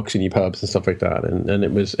ebooks and EPUBs and stuff like that. And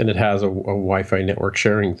it has a Wi-Fi network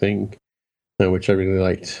sharing thing, which I really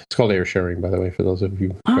liked. It's called Air Sharing, by the way, for those of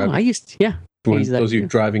you. Those of you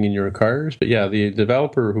driving in your cars. But yeah, the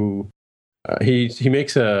developer who he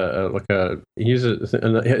makes his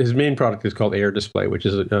main product is called Air Display, which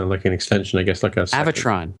is like an extension, I guess, like a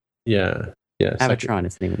Avatron. Yeah. Avatron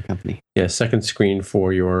is the name of the company. Yeah, second screen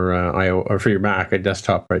for your or for your Mac, a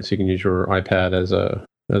desktop, right? So you can use your iPad as a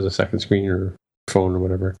second screen or phone or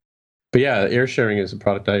whatever. But yeah, Air Sharing is a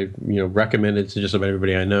product I recommended to just about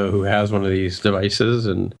everybody I know who has one of these devices,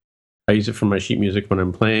 and I use it for my sheet music when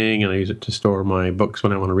I'm playing, and I use it to store my books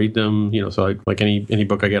when I want to read them. So like any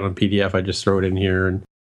book I get on PDF, I just throw it in here, and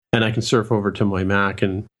I can surf over to my Mac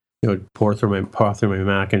and paw through my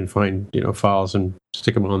Mac and find files and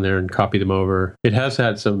stick them on there and copy them over. It has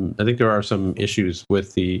had some. I think there are some issues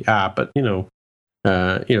with the app, but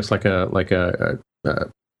it's like a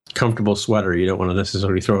comfortable sweater. You don't want to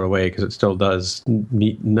necessarily throw it away because it still does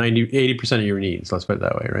meet 80% of your needs. Let's put it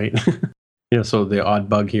that way, right? So the odd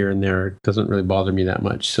bug here and there doesn't really bother me that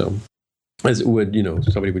much. So as it would,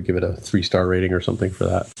 somebody would give it a 3-star rating or something for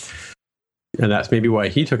that. And that's maybe why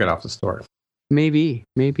he took it off the store. Maybe.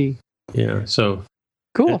 Yeah. So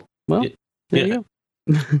cool. Well, there you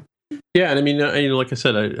go. Yeah, and I mean, like I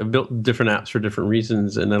said, I built different apps for different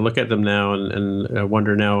reasons, and I look at them now and I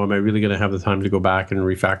wonder now, am I really going to have the time to go back and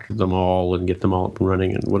refactor them all and get them all up and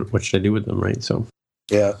running, and what should I do with them, right? So,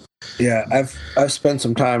 yeah, I've spent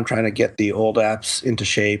some time trying to get the old apps into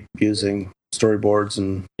shape using storyboards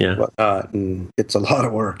and whatnot, and it's a lot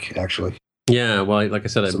of work, actually. Yeah, well, like I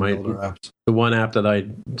said, the one app that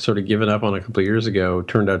I'd sort of given up on a couple of years ago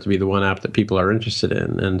turned out to be the one app that people are interested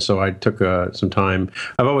in. And so I took some time.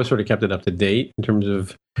 I've always sort of kept it up to date in terms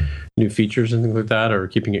of new features and things like that, or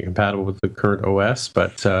keeping it compatible with the current OS.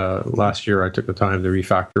 But last year I took the time to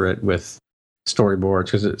refactor it with storyboards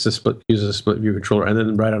because uses a split view controller. And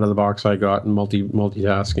then right out of the box, I got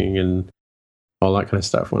multitasking and all that kind of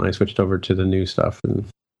stuff when I switched over to the new stuff. And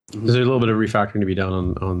there's a little bit of refactoring to be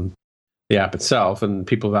done on the app itself, and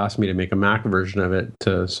people have asked me to make a Mac version of it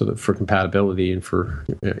so that for compatibility and for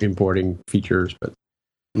importing features. But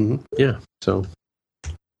yeah, so.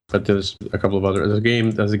 But there's a couple of other. There's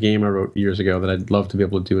a game I wrote years ago that I'd love to be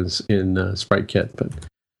able to do in SpriteKit, but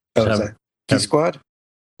is that T-Squad?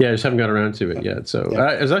 Yeah, I just haven't got around to it yet. So yeah.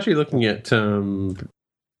 I was actually looking at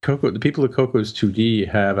Coco. The people at Coco's 2D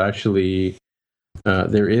have actually.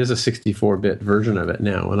 There is a 64-bit version of it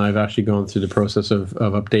now, and I've actually gone through the process of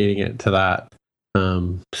updating it to that.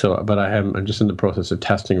 But I'm just in the process of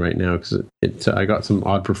testing right now because I got some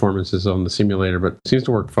odd performances on the simulator, but it seems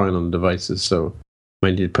to work fine on the devices. So I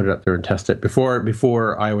might need to put it up there and test it before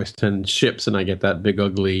iOS 10 ships, and I get that big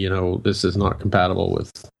ugly. This is not compatible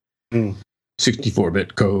with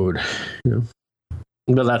 64-bit code.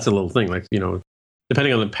 But that's a little thing,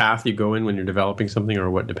 depending on the path you go in when you're developing something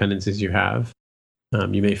or what dependencies you have.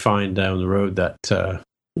 You may find down the road that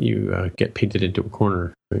you get painted into a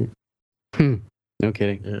corner, right? No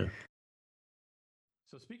kidding. Yeah.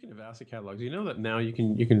 So speaking of ASCII catalogs, you know that now you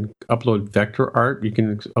can upload vector art. You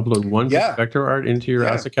can upload one vector art into your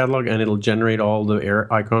ASCII catalog, and it'll generate all the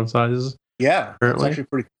icon sizes. Yeah, it's actually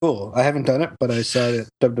pretty cool. I haven't done it, but I saw it at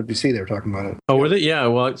WWDC. They were talking about it. Oh, were they? Yeah.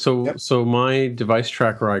 Well, so my device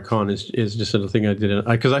tracker icon is just a thing I did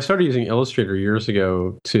because I started using Illustrator years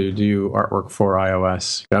ago to do artwork for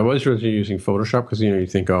iOS. I was really using Photoshop because you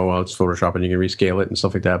think, oh well, it's Photoshop and you can rescale it and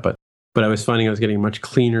stuff like that. But I was finding I was getting much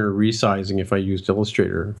cleaner resizing if I used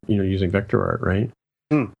Illustrator, using vector art, right?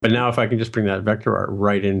 But now if I can just bring that vector art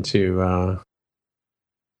right into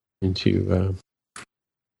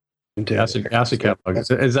ASCII catalog.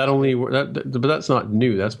 Is that only that? But that's not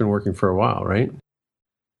new. That's been working for a while, right?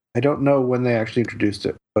 I don't know when they actually introduced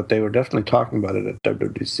it, but they were definitely talking about it at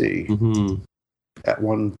WWDC. At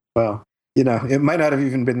one, it might not have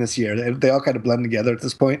even been this year. They all kind of blend together at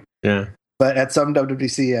this point. Yeah. But at some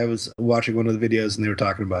WWDC, I was watching one of the videos and they were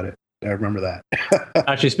talking about it. I remember that.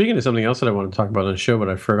 Actually, speaking of something else that I want to talk about on the show, but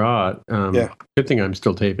I forgot. Good thing I'm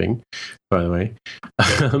still taping, by the way.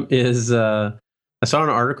 Is I saw an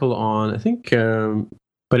article on, I think,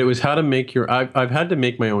 but it was how to make your. I've had to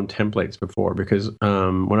make my own templates before because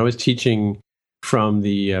when I was teaching from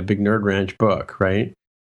the Big Nerd Ranch book, right,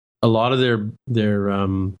 a lot of their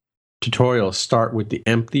tutorials start with the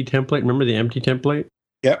empty template. Remember the empty template?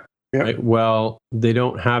 Yep. Right? Well, they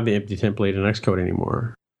don't have the empty template in Xcode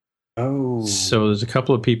anymore. Oh. So there's a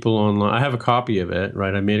couple of people online. I have a copy of it,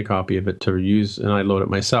 right? I made a copy of it to use, and I load it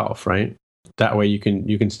myself, right? That way you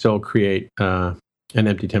can still create an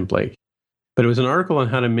empty template. But it was an article on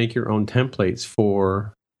how to make your own templates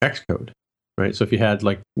for Xcode, right? So if you had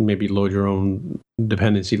like maybe load your own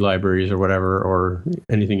dependency libraries or whatever, or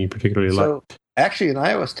anything you particularly like. So actually, in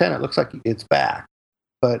iOS 10, it looks like it's back,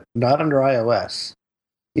 but not under iOS.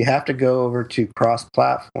 You have to go over to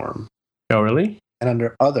cross-platform. Oh, really? And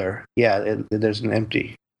under other, there's an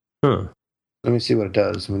empty. Huh. Let me see what it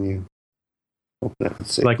does when you open it.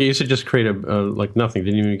 Let's see. Like it used to just create like nothing.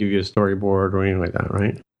 Didn't even give you a storyboard or anything like that,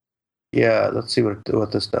 right? Yeah, let's see what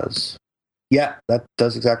this does. Yeah, that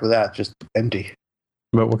does exactly that. Just empty.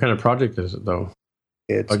 But what kind of project is it, though?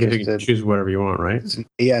 It's I guess you can choose whatever you want, right?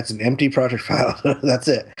 It's an empty project file. That's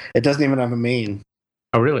it. It doesn't even have a main.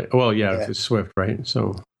 Oh, really? Well, yeah. It's Swift, right?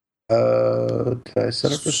 So. Did I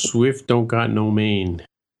set up for Swift? Don't got no main.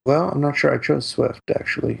 Well, I'm not sure I chose Swift,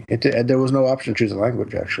 actually. There was no option to choose a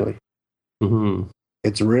language, actually. Mm-hmm.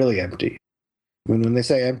 It's really empty. When they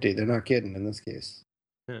say empty, they're not kidding in this case.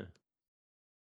 Yeah.